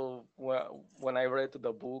a lot of when I read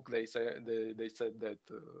the book, they said that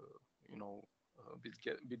Big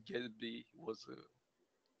Gatsby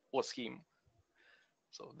was him.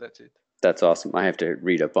 So that's it. That's awesome. I have to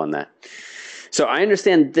read up on that. So I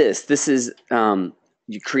understand this. This is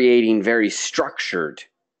you creating very structured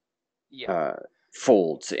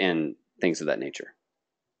folds and things of that nature.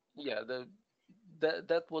 Yeah,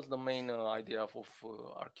 that was the main idea of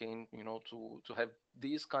Arcane. To have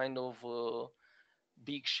these kind of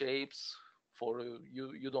big shapes for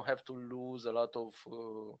you don't have to lose a lot of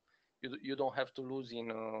you don't have to lose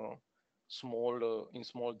in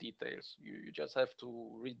small details. You just have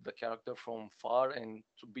to read the character from far and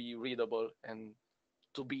to be readable and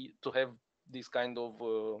to have this kind of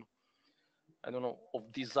I don't know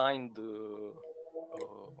of designed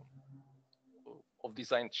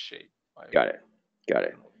shape. Got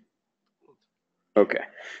it. Okay,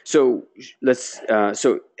 so let's.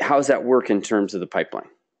 So how's that work in terms of the pipeline?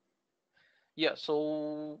 Yeah,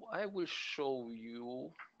 so I will show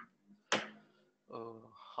you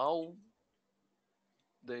how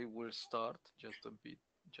they will start. Just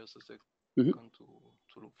a second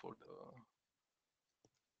to look for the.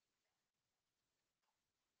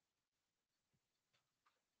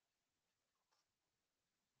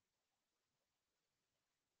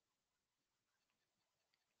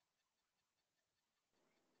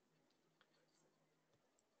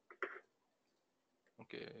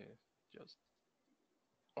 Okay,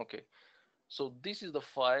 okay. So this is the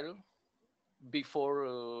file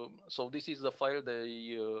before. So this is the file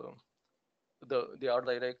the art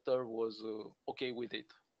director was okay with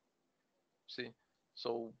it. See,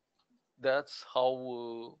 so that's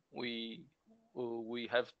how we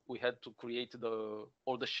had to create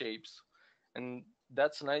all the shapes, and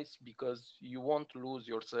that's nice because you won't lose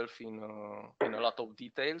yourself in a lot of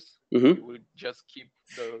details. You will just keep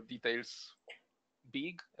the details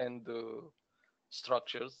big and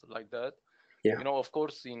structures like that. Of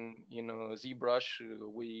course in ZBrush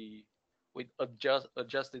we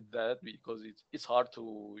adjusted that because it's hard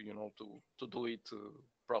to to do it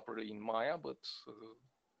properly in Maya, but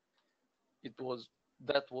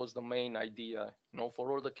that was the main idea.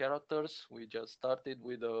 For all the characters, we just started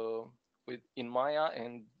with in Maya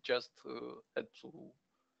and just had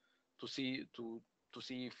to see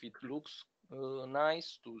if it looks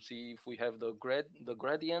nice, to see if we have the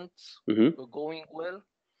gradients going well,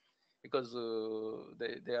 because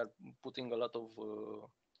they are putting a lot of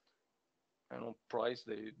price.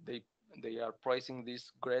 They are pricing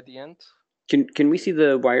this gradient. Can we see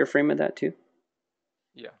the wireframe of that too?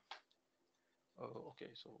 Yeah.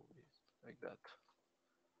 Okay, so like that.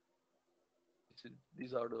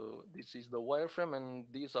 This is the wireframe, and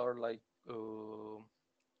these are like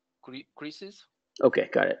creases. Okay,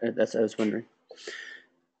 got it. That's what I was wondering.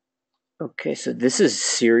 Okay, so this is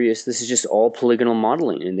serious. This is just all polygonal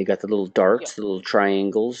modeling, and they got the little darts, the little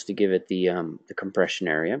triangles to give it the compression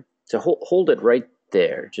area. So hold it right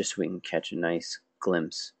there, just so we can catch a nice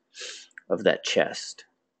glimpse of that chest.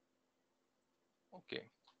 Okay.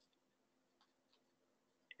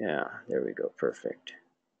 Yeah, there we go. Perfect.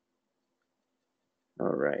 All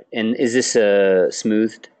right. And is this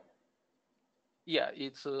smoothed? Yeah,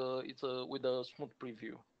 it's with a smooth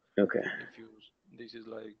preview. Okay. This is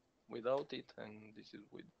like without it, and this is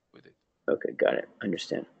with it. Okay, got it.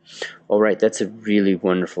 Understand. All right, that's really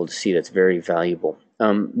wonderful to see. That's very valuable.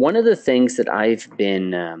 One of the things that I've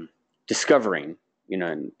been discovering,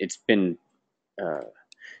 and it's been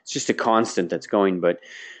it's just a constant that's going, but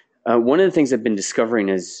one of the things I've been discovering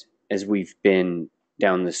as we've been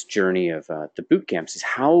down this journey of the boot camps is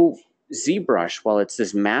how ZBrush, while it's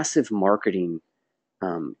this massive marketing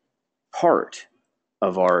part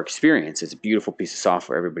of our experience, it's a beautiful piece of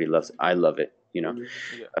software. Everybody loves it. I love it,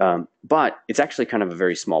 but it's actually kind of a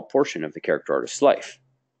very small portion of the character artist's life.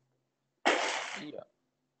 Yeah.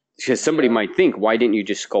 Because somebody might think, why didn't you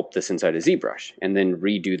just sculpt this inside of ZBrush and then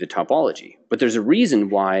redo the topology? But there's a reason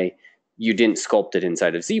why you didn't sculpt it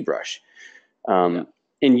inside of ZBrush.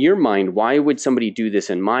 in your mind, why would somebody do this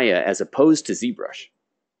in Maya as opposed to ZBrush?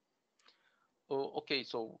 Okay,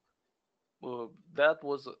 so that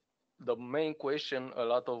was the main question a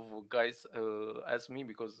lot of guys asked me,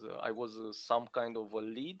 because I was some kind of a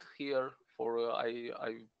lead here for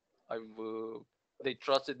I've they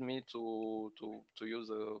trusted me to use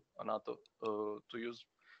another to use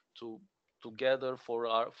to together for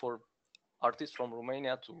artists from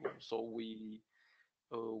Romania so we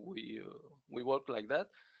work like that.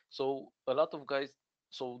 So a lot of guys,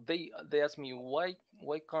 so they ask me why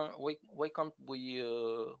can't we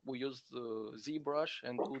use ZBrush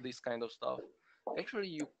and do this kind of stuff. Actually,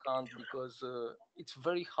 you can't, because it's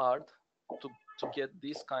very hard to get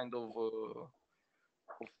this kind of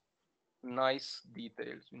nice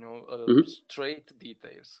details, straight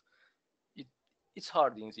details. it it's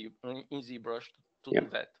hard in ZBrush to do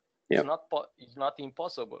that. It's not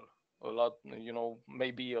impossible. A lot,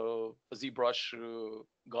 maybe a ZBrush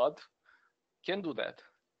god can do that,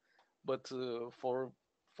 but for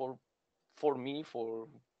for me for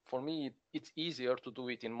me it's easier to do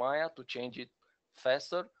it in Maya, to change it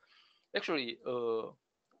faster. Actually,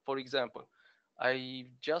 for example, I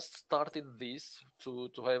just started this to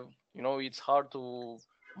have, it's hard to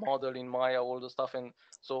model in Maya all the stuff, and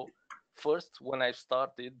so first when I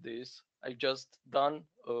started this, I just done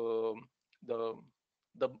the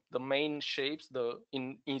the main shapes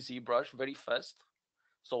in ZBrush very fast,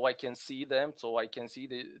 so I can see them, so I can see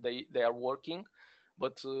they are working.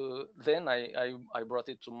 But then I brought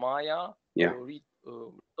it to Maya,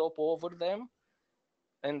 top over them,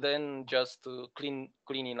 and then just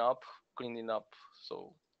cleaning up,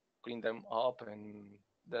 so clean them up, and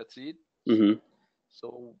that's it.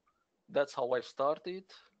 So that's how I started.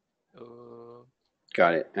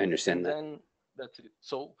 Got it. I understand that. And then that's it.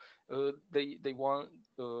 So they want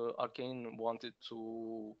Arcane wanted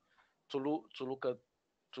to look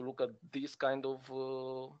at this kind of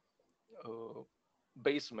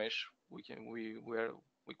base mesh. We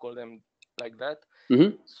call them like that.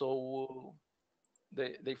 So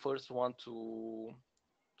they first want to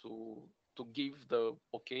give the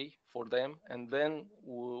okay for them, and then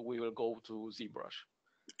we will go to ZBrush.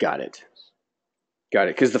 Got it.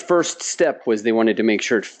 Because the first step was they wanted to make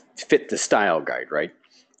sure it fit the style guide, right?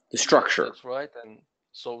 The structure. That's right. And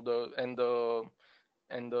so the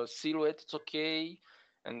silhouette, it's okay,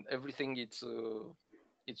 and everything, it's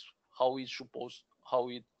how it's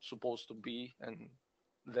supposed to be. And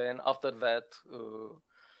then after that,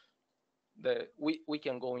 we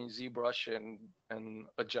can go in ZBrush and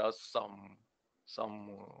adjust some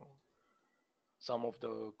of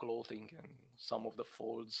the clothing and some of the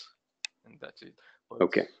folds, and that's it.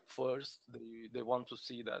 But first they want to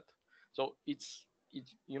see that. So it's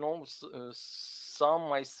some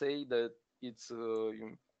might say that it's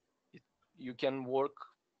you can work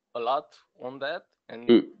a lot on that, and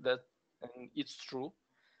it's true.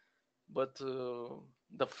 But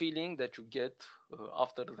the feeling that you get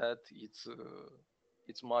after that,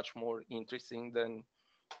 it's much more interesting than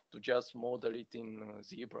to just model it in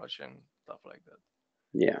ZBrush and stuff like that.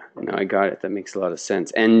 Yeah, no, I got it. That makes a lot of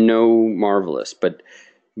sense. And no Marvelous, but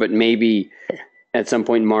maybe at some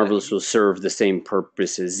point Marvelous will serve the same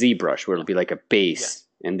purpose as ZBrush, where it'll be like a base,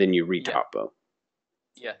 and then you retopo.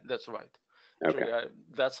 Yeah, that's right. Okay. Actually,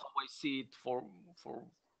 that's how I see it for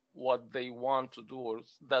what they want to do, or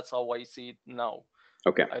that's how I see it now.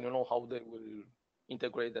 Okay. I don't know how they will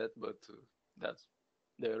integrate that, but that's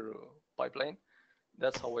their pipeline.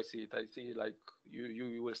 That's how I see it. I see like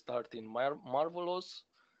you will start in Marvelous,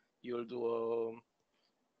 you'll do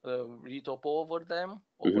a retop over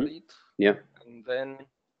it, and then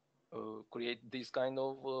create this kind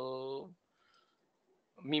of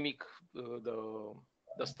mimic the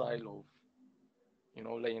style of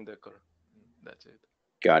Leyendecker. That's it.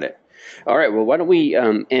 Got it. All right. Well, why don't we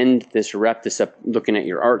wrap this up looking at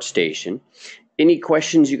your ArtStation. Any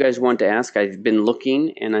questions you guys want to ask? I've been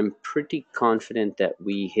looking, and I'm pretty confident that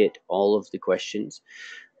we hit all of the questions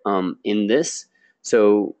in this.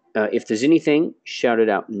 So if there's anything, shout it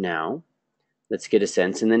out now. Let's get a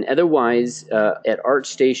sense. And then otherwise, at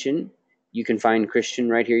ArtStation, you can find Christian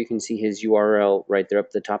right here. You can see his URL right there up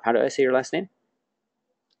at the top. How do I say your last name?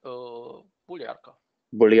 Buliarca.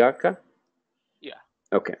 Buliarca? Yeah.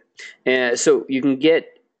 Okay. So you can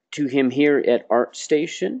get to him here at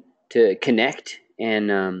ArtStation to connect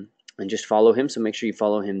and just follow him. So make sure you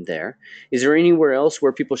follow him there. Is there anywhere else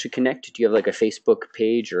where people should connect? Do you have like a Facebook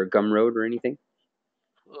page or a Gumroad or anything?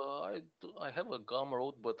 I have a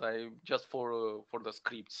Gumroad, but I just for the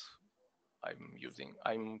scripts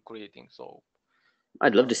I'm creating. So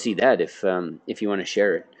I'd love to see that if you want to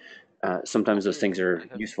share it. Sometimes those things are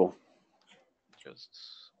useful. just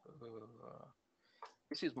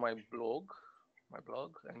this is my blog,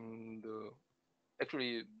 and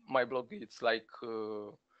actually my blog it's like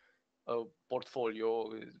a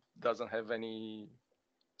portfolio. It doesn't have any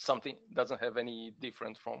doesn't have any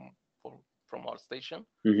different from ArtStation.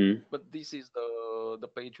 But this is the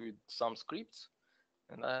page with some scripts,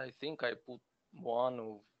 and I think I put one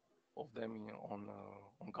of them on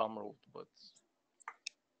Gumroad, but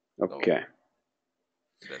okay,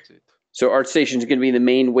 that's it. So ArtStation is going to be the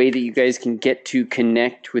main way that you guys can get to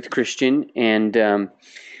connect with Christian and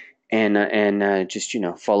just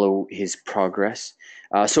follow his progress.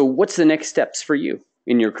 So what's the next steps for you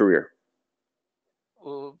in your career?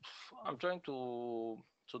 I'm trying to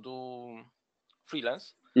do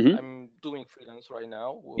freelance. I'm doing freelance right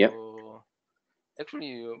now. Yep.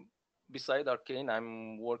 Actually, beside Arcane,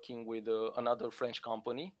 I'm working with another French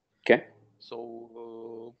company. Okay.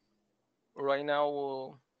 So right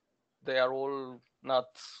now they are all not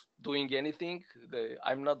doing anything.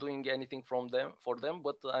 I'm not doing anything for them,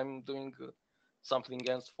 but I'm doing something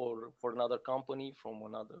else for another company, from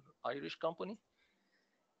another Irish company.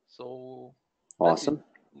 So awesome.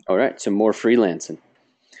 All right, so more freelancing.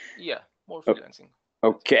 Yeah, more freelancing.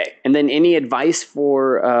 Okay, and then any advice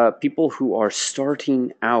for people who are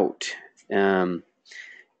starting out?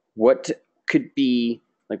 What could be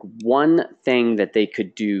like one thing that they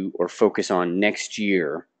could do or focus on next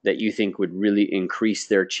year that you think would really increase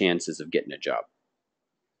their chances of getting a job?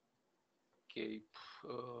 Okay,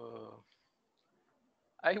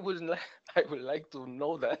 I would like to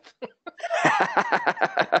know that.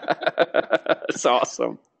 That's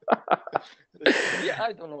awesome. Yeah,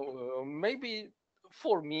 I don't know. Maybe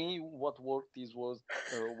for me, what worked.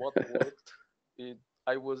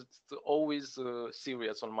 I was always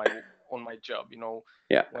serious on my job.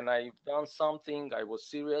 Yeah. When I've done something, I was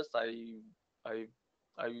serious. I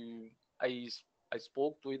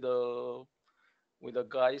spoke with the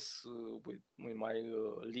guys with my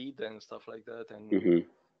lead and stuff like that, and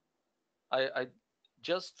I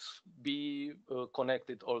just be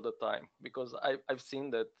connected all the time, because I've seen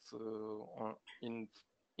that in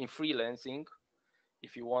freelancing,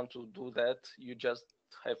 if you want to do that, you just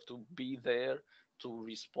have to be there to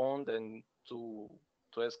respond and to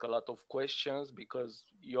ask a lot of questions, because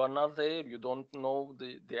you are not there, you don't know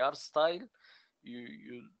the art style,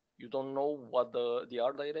 you don't know what the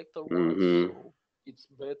art director wants. So it's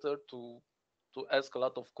better to ask a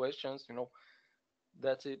lot of questions.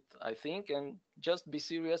 That's it, I think, and just be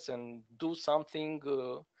serious and do something.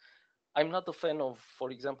 I'm not a fan of,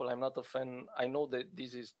 for example, I know that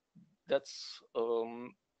that's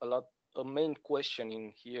a main question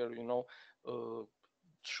in here.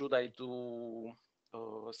 Should I do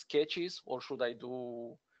sketches, or should I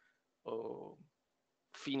do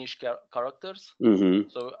finished characters?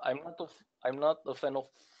 So I'm not a fan of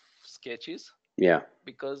sketches. Yeah.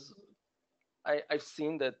 Because I've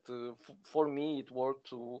seen that for me it worked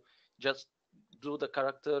to just do the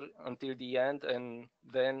character until the end, and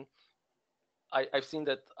then I've seen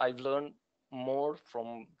that I've learned more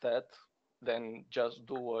from that than just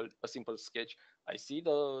do a simple sketch. I see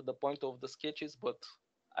the point of the sketches, but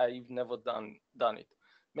I've never done it.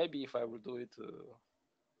 Maybe if I will do it,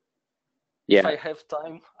 if I have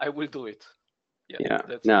time, I will do it. Yeah.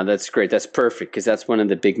 That's great. That's perfect, because that's one of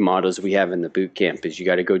the big mottos we have in the boot camp is you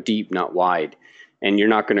got to go deep, not wide. And you're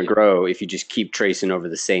not going to grow if you just keep tracing over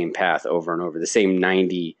the same path over and over, the same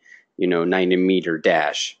 90 meter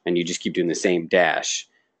dash, and you just keep doing the same dash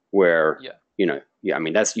where, I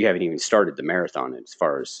mean, you haven't even started the marathon as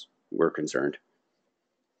far as we're concerned.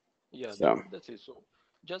 Yeah, that's it. So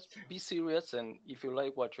just be serious, and if you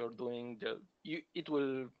like what you're doing, you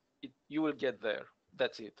will get there.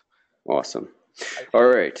 That's it. Awesome. All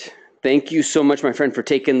right. Thank you so much, my friend, for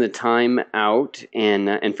taking the time out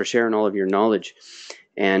and for sharing all of your knowledge.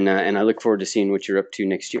 And I look forward to seeing what you're up to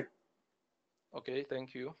next year. Okay,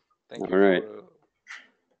 thank you. Thank you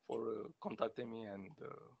for contacting me and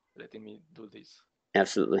letting me do this.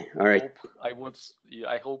 Absolutely. All right. I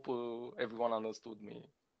hope everyone understood me.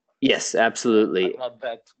 Yes, absolutely. I'm not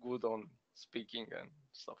that good on speaking and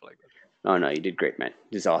stuff like that. Oh, no, you did great, man.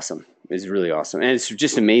 It's awesome. It's really awesome. And it's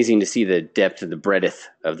just amazing to see the depth and the breadth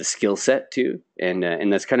of the skill set, too. And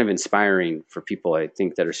that's kind of inspiring for people, I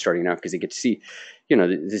think, that are starting out, because they get to see,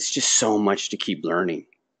 there's just so much to keep learning.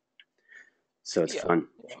 So it's fun.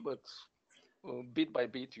 Yeah, but bit by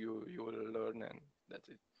bit, you will learn, and that's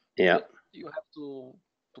it. Yeah. But you have to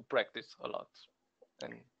practice a lot.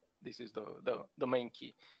 And this is the main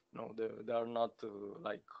key. There are not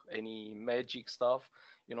like any magic stuff.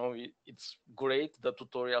 It's great. The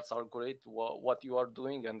tutorials are great. What you are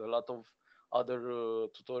doing, and a lot of other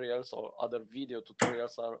tutorials or other video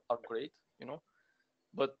tutorials are great,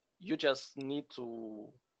 but you just need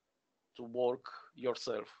to work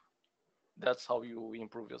yourself. That's how you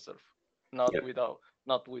improve yourself. Not Yep.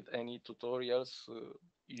 not with any tutorials.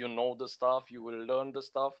 The stuff, you will learn the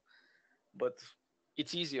stuff, but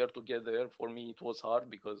it's easier to get there. For me, it was hard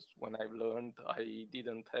because when I learned, I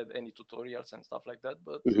didn't have any tutorials and stuff like that.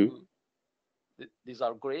 But these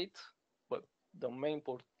are great. But the main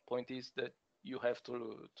point is that you have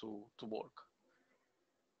to work.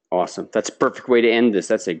 Awesome. That's a perfect way to end this.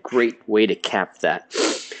 That's a great way to cap that.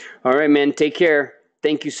 All right, man. Take care.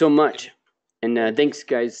 Thank you so much. And thanks,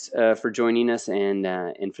 guys, for joining us and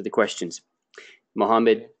for the questions.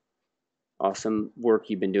 Mohammed, awesome work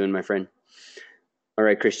you've been doing, my friend. All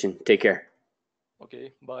right, Christian. Take care.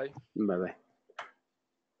 Okay. Bye. Bye-bye.